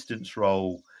poison resistance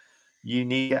roll? You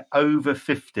need over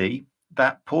 50.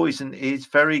 That poison is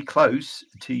very close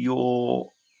to your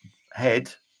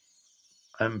head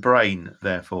and brain,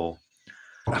 therefore.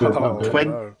 Oh,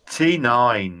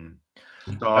 29.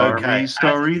 Starry,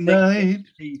 starry night.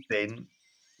 Teeth in,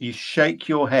 you shake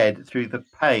your head through the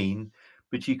pain,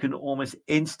 but you can almost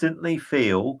instantly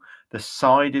feel the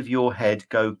side of your head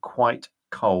go quite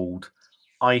cold,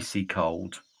 icy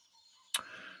cold.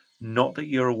 Not that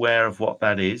you're aware of what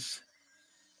that is.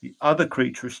 The other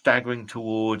creature is staggering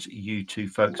towards you two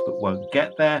folks, but won't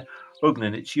get there.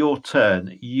 Ugnan, it's your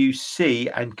turn. You see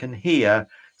and can hear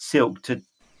Silk to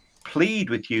plead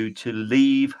with you to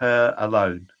leave her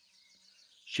alone.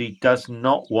 She does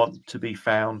not want to be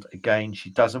found again. She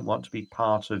doesn't want to be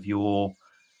part of your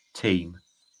team.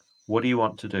 What do you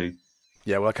want to do?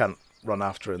 Yeah, well, I can't run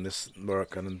after her in this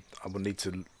murk, and I would need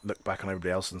to look back on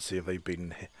everybody else and see if they've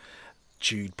been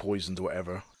chewed, poisoned, or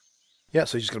whatever. Yeah,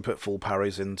 so you're just going to put full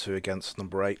parries into against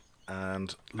number 8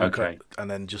 and look Okay. up, and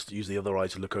then just use the other eye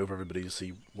to look over everybody to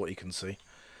see what you can see.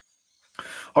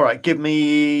 All right, give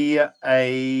me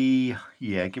a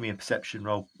perception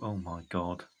roll. Oh my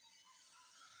god.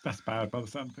 That's bad by the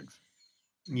sound of things.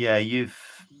 Yeah, you've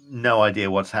no idea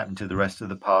what's happened to the rest of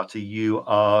the party. You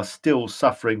are still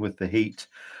suffering with the heat.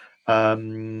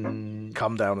 Come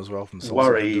down as well from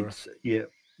worried. Yeah,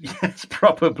 yes,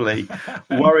 probably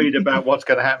worried about what's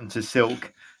going to happen to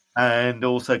Silk, and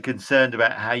also concerned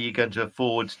about how you're going to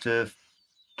afford to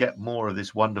get more of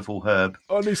this wonderful herb.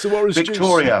 I need some orange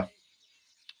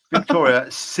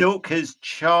Victoria, Silk has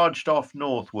charged off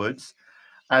northwards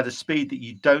at a speed that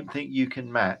you don't think you can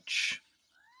match.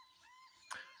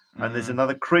 And there's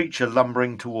another creature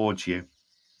lumbering towards you.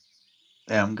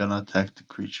 Yeah, I'm gonna attack the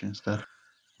creature instead.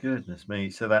 Goodness me.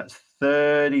 So that's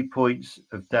 30 points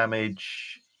of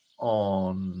damage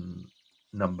on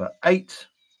number 8.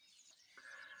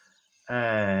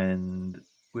 And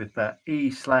with that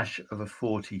E slash of a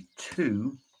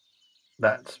 42,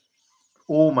 that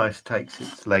almost takes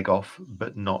its leg off,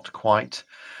 but not quite.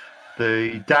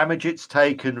 The damage it's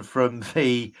taken from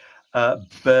the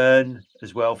burn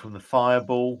as well from the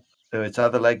fireball. Its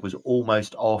other leg was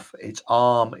almost off. Its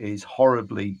arm is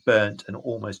horribly burnt and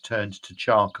almost turned to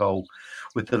charcoal.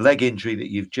 With the leg injury that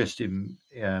you've just given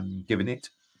it,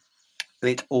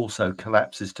 it also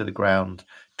collapses to the ground,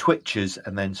 twitches,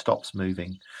 and then stops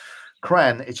moving.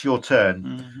 Cran, it's your turn.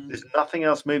 Mm-hmm. There's nothing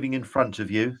else moving in front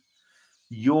of you.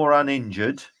 You're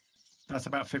uninjured. That's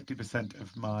about 50%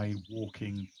 of my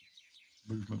walking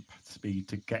movement speed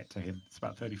to get to him. It's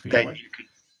about 30 feet away.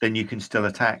 Then you can still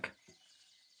attack.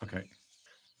 Okay.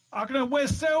 Agnan,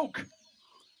 where's Silk?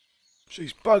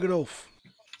 She's buggered off.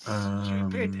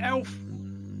 Stupid elf.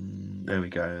 There we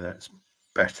go. That's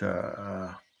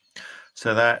better.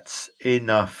 So that's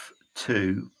enough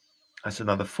to. That's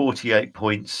another 48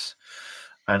 points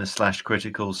and a slash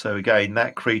critical. So again,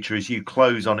 that creature, as you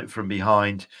close on it from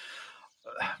behind,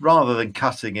 rather than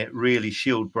cutting it, really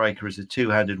Shield Breaker is a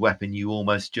two-handed weapon. You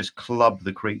almost just club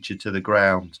the creature to the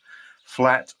ground.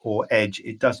 Flat or edge,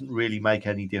 it doesn't really make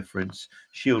any difference.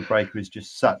 Shield Breaker is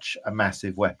just such a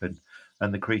massive weapon,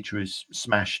 and the creature is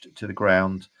smashed to the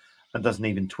ground and doesn't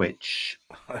even twitch.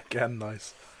 Again,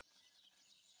 nice.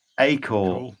 Acor,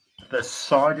 Cool. the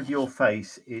side of your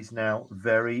face is now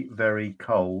very, very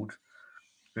cold,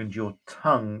 and your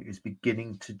tongue is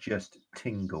beginning to just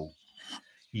tingle.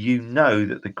 You know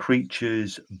that the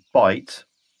creature's bite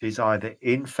is either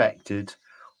infected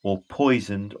or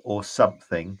poisoned or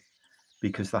something,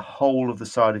 because the whole of the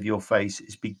side of your face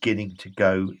is beginning to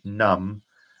go numb,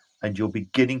 and you're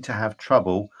beginning to have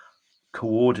trouble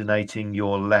coordinating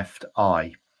your left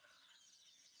eye.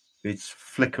 It's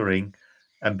flickering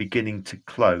and beginning to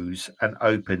close and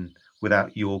open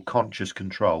without your conscious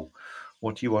control.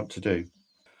 What do you want to do?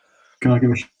 Can I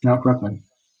give a shout grappling?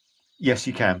 Yes,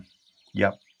 you can.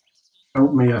 Yep.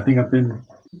 Help me, I think I've been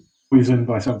poisoned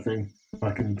by something.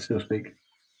 I can still speak.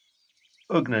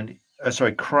 Ugnan,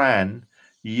 Cran,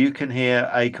 you can hear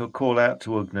Acor call out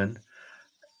to Ugnan.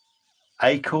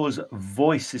 Acor's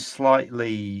voice is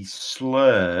slightly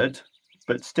slurred,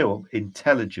 but still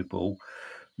intelligible.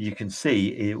 You can see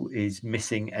it is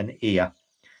missing an ear,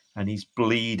 and he's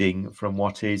bleeding from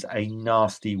what is a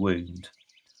nasty wound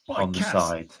on the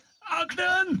side.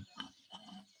 Agnan!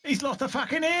 He's lost a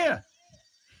fucking ear!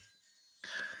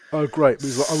 Oh, great. I'm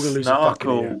going to lose a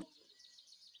fucking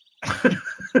ear.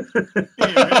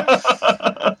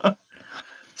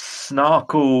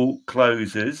 Snarkle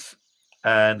closes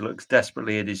and looks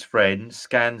desperately at his friend,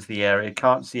 scans the area,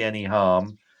 can't see any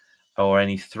harm or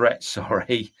any threat,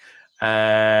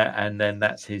 And then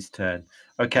that's his turn.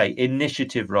 Okay,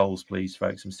 initiative rolls, please,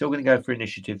 folks. I'm still going to go for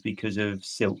initiative because of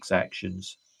Silk's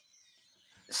actions.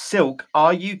 Silk,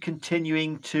 are you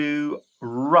continuing to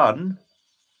run,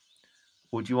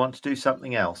 or do you want to do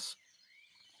something else?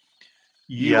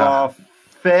 You are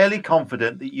fairly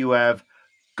confident that you have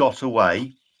got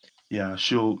away. Yeah,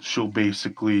 she'll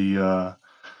basically.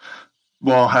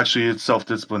 Well, actually, it's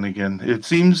self-discipline again. It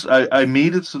seems I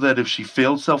made it so that if she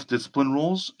failed self-discipline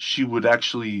rolls, she would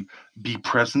actually be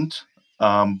present.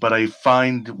 But I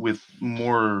find with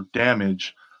more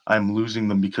damage, I'm losing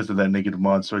them because of that negative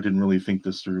mod. So I didn't really think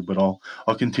this through. But I'll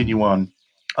continue on.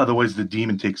 Otherwise, the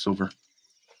demon takes over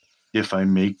if I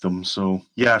make them. So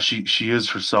yeah, she is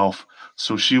herself.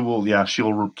 So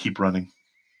she'll keep running.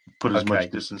 Put as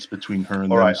much distance between her and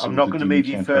them. All right, so I'm not the going to demon move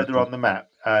you can't further hurt on the map.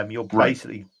 You're Right.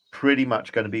 basically pretty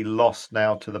much going to be lost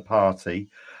now to the party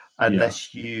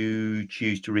unless you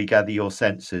choose to regather your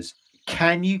senses.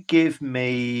 Can you give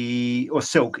me, or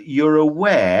Silk, you're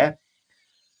aware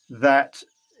that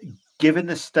given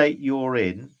the state you're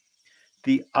in,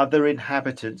 the other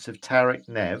inhabitants of Tarik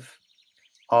Nev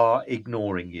are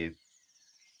ignoring you.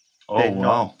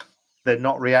 Oh, They're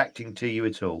not reacting to you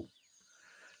at all.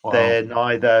 Wow. They're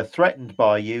neither threatened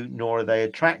by you nor are they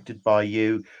attracted by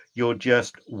you. You're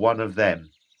just one of them.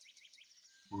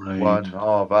 Right. One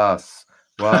of us.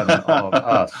 One of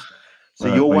us.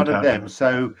 So you're one of them.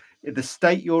 So in the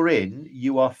state you're in,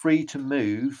 you are free to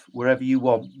move wherever you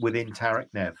want within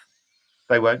Tarik Nev.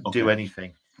 They won't do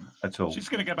anything at all. She's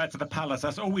going to go back to the palace.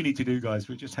 That's all we need to do, guys.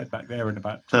 We just head back there in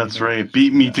about 20 That's minutes. right.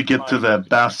 Beat me to get to that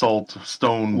basalt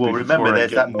stone. Well, remember, before I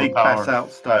there's get that more big power.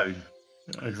 basalt stone.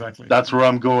 Exactly. That's where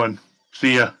I'm going.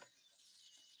 See ya.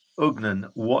 Ugnan,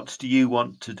 what do you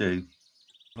want to do?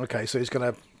 Okay, so he's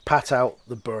going to pat out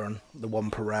the burn, the one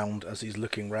per round, as he's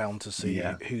looking round to see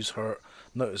who's hurt.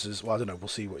 Notices, well, I don't know, we'll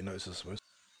see what he notices, I suppose.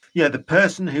 Yeah, the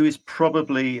person who is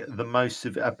probably the most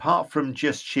severe, apart from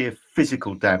just sheer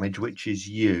physical damage, which is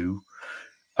you,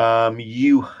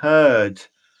 you heard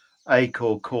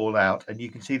Acor call out, and you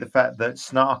can see the fact that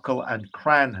Snarkle and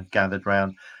Cran have gathered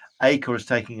round. Acor is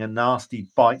taking a nasty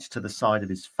bite to the side of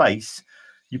his face.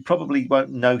 You probably won't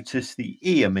notice the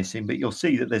ear missing, but you'll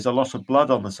see that there's a lot of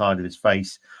blood on the side of his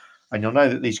face, and you'll know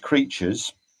that these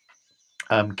creatures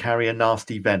carry a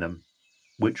nasty venom,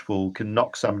 which can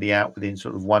knock somebody out within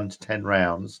sort of 1 to 10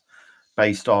 rounds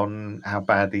based on how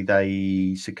badly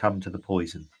they succumb to the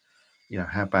poison,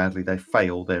 how badly they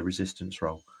fail their resistance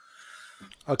roll.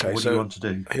 Okay, what do you want to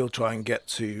do? He'll try and get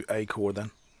to Acor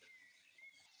then.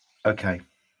 Okay.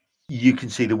 You can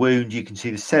see the wound, you can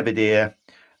see the severed ear,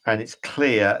 and it's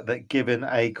clear that given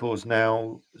Acor's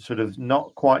now sort of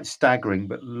not quite staggering,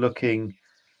 but looking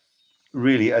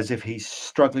really as if he's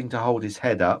struggling to hold his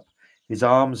head up, his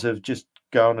arms have just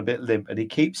gone a bit limp, and he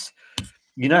keeps,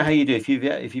 you know how you do if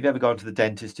you've ever gone to the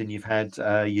dentist and you've had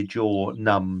your jaw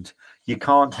numbed, you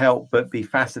can't help but be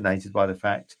fascinated by the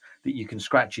fact that you can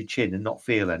scratch your chin and not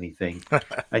feel anything.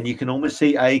 And you can almost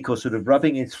see Acor sort of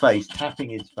rubbing his face, tapping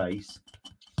his face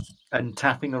and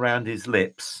tapping around his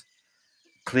lips,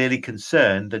 clearly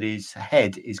concerned that his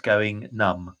head is going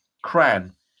numb.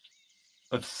 Cran,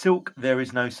 of Silk, there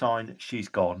is no sign. She's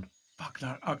gone. Fuck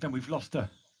that, Ogden, we've lost her.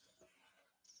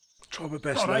 Try my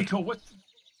best. God, Acor, what?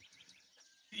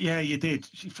 Yeah, you did.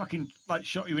 She fucking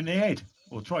shot you in the head,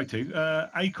 or tried to.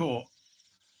 Acor,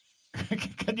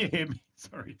 can you hear me?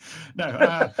 Sorry, no.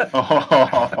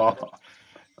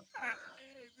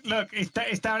 Look,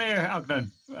 it's down here,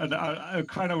 Ogden, and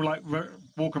Cran will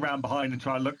walk around behind and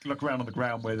try and look around on the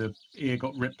ground where the ear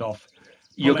got ripped off.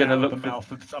 You're going to look the for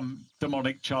mouth of some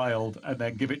demonic child and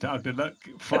then give it to Ogden. Look,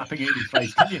 flapping it in his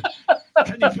face. Can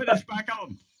you put this back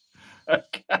on?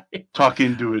 Okay. Talk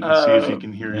into it and see if he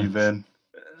can hear you then.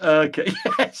 Okay,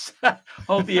 yes.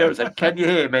 Hold the ear and say, can you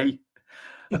hear me?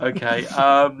 Okay.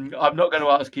 I'm not going to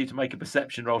ask you to make a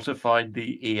perception roll to find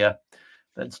the ear.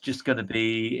 That's just going to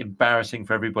be embarrassing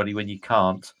for everybody when you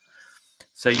can't.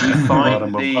 So you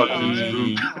find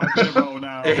the...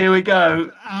 Here we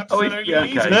go. Absolutely.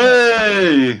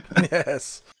 Hey!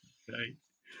 Yes. Okay.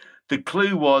 The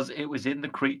clue was it was in the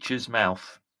creature's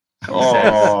mouth.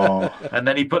 Oh. And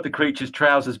then he put the creature's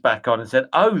trousers back on and said,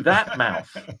 "Oh, that mouth."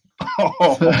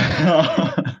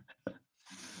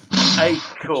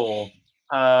 Acor,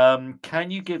 can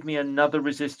you give me another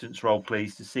resistance roll,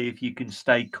 please, to see if you can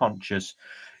stay conscious?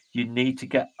 You need to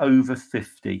get over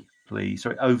 50, please.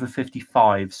 Sorry, over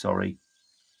 55, sorry.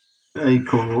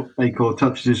 Acor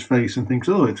touches his face and thinks,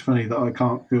 "Oh, it's funny that I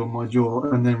can't feel my jaw,"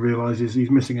 and then realizes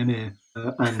he's missing an ear,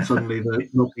 and suddenly the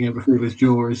not being able to feel his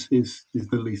jaw is the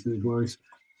least of his worries.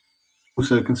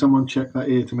 Also, can someone check that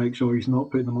ear to make sure he's not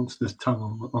putting the monster's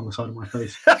tongue on the side of my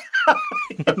face?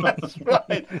 That's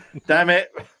right. Damn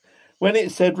it. When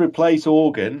it said replace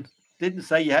organ, didn't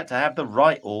say you had to have the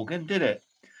right organ, did it?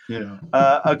 Yeah.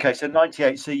 Okay, so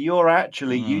 98. So you're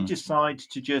actually, you decide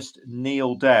to just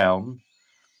kneel down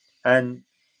and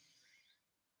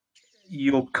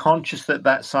you're conscious that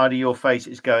that side of your face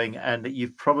is going and that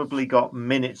you've probably got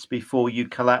minutes before you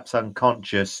collapse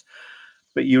unconscious.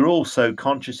 But you're also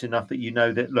conscious enough that you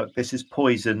know that, look, this is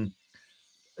poison.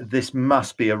 This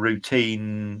must be a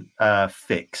routine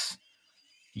fix,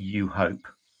 you hope.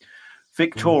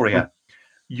 Victoria,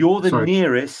 you're the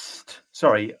nearest.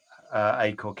 Sorry,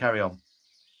 Acor, carry on.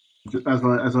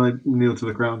 As I kneel to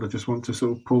the ground, I just want to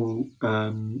sort of pull,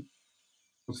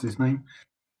 what's his name?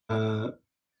 Pull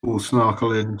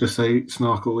Snarkle in, just say,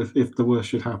 Snarkle, if the worst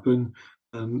should happen,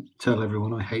 tell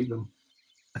everyone I hate them.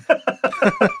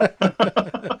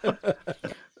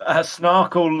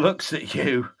 Snarkle looks at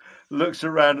you, looks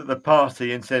around at the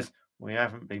party and says, we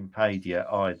haven't been paid yet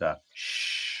either.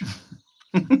 Shh.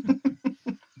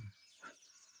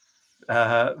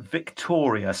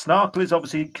 Victoria. Snarkle is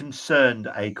obviously concerned,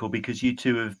 Acor, because you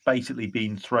two have basically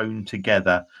been thrown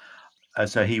together.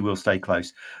 So he will stay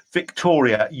close.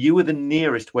 Victoria, you were the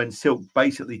nearest when Silk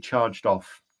basically charged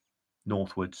off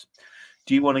northwards.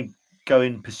 Do you want to go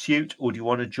in pursuit or do you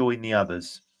want to join the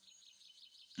others?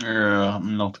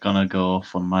 I'm not going to go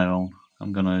off on my own.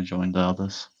 I'm going to join the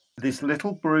others. This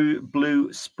little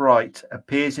blue sprite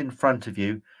appears in front of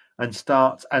you and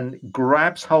starts and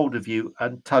grabs hold of you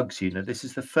and tugs you. Now, this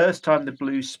is the first time the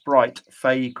blue sprite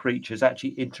fey creature has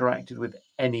actually interacted with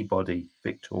anybody,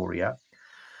 Victoria.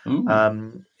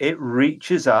 It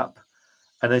reaches up,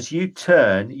 and as you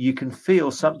turn, you can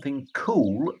feel something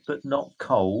cool but not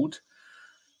cold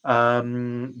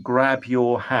grab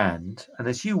your hand, and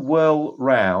as you whirl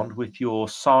round with your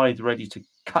scythe ready to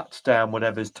cut down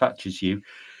whatever touches you,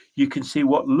 you can see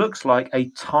what looks like a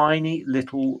tiny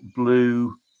little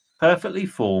blue, perfectly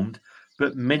formed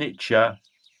but miniature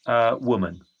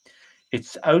woman.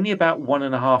 It's only about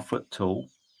 1.5 foot tall,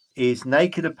 is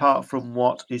naked apart from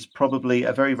what is probably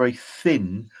a very, very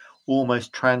thin,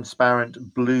 almost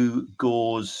transparent blue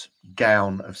gauze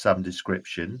gown of some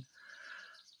description.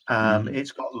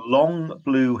 It's got long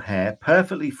blue hair,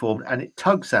 perfectly formed, and it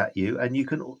tugs at you. And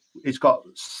it's got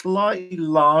slightly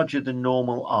larger than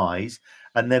normal eyes,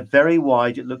 and they're very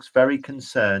wide. It looks very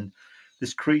concerned.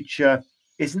 This creature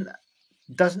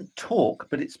doesn't talk,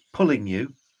 but it's pulling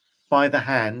you by the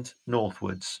hand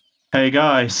northwards. Hey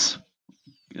guys,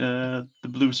 the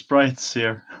blue sprite's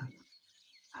here.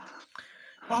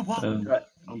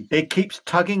 It keeps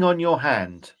tugging on your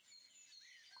hand.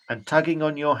 And tugging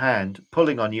on your hand,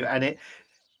 pulling on you, and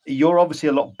you're obviously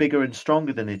a lot bigger and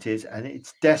stronger than it is, and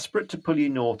it's desperate to pull you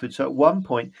northward. So at one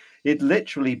point, it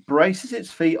literally braces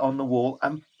its feet on the wall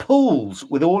and pulls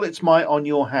with all its might on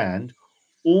your hand,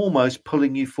 almost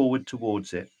pulling you forward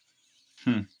towards it.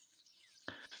 I'm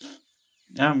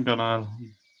gonna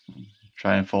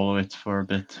try and follow it for a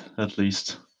bit, at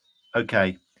least.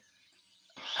 Okay.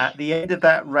 At the end of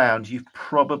that round, you've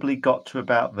probably got to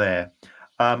about there.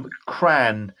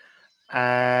 Cran,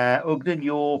 Ugnan,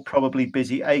 you're probably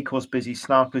busy. Acor's busy.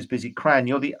 Snarkler's busy. Cran,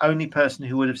 you're the only person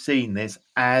who would have seen this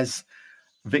as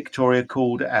Victoria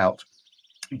called it out.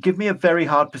 Give me a very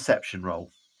hard perception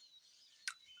roll.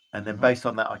 And then based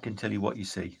on that, I can tell you what you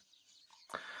see.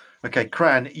 Okay,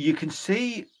 Cran, you can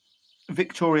see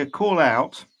Victoria call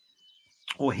out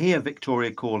or hear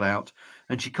Victoria call out,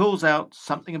 and she calls out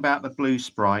something about the blue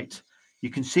sprite. You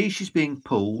can see she's being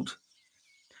pulled.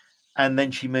 And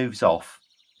then she moves off.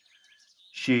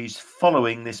 She's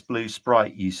following this blue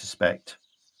sprite, you suspect,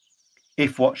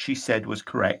 if what she said was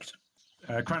correct.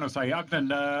 Cran will say,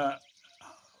 Ugnan,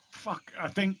 fuck, I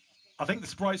think the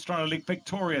sprite's trying to link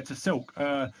Victoria to Silk.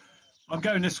 I'm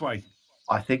going this way.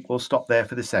 I think we'll stop there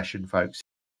for the session, folks.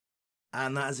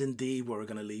 And that is indeed where we're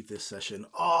going to leave this session.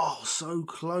 Oh, so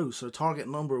close. So target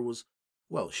number was,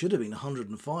 well, it should have been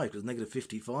 105, because negative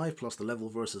 55 plus the level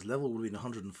versus level would have been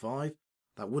 105.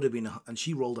 That would have been, and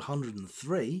she rolled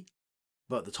 103,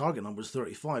 but the target number is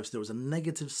 35, so there was a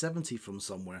negative 70 from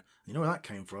somewhere. You know where that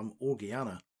came from?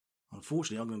 Orgiana.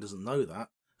 Unfortunately, Ugnan doesn't know that,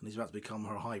 and he's about to become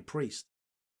her high priest.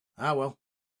 Ah well,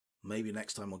 maybe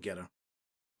next time I'll get her.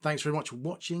 Thanks very much for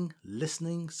watching,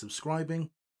 listening, subscribing.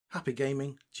 Happy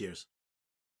gaming. Cheers.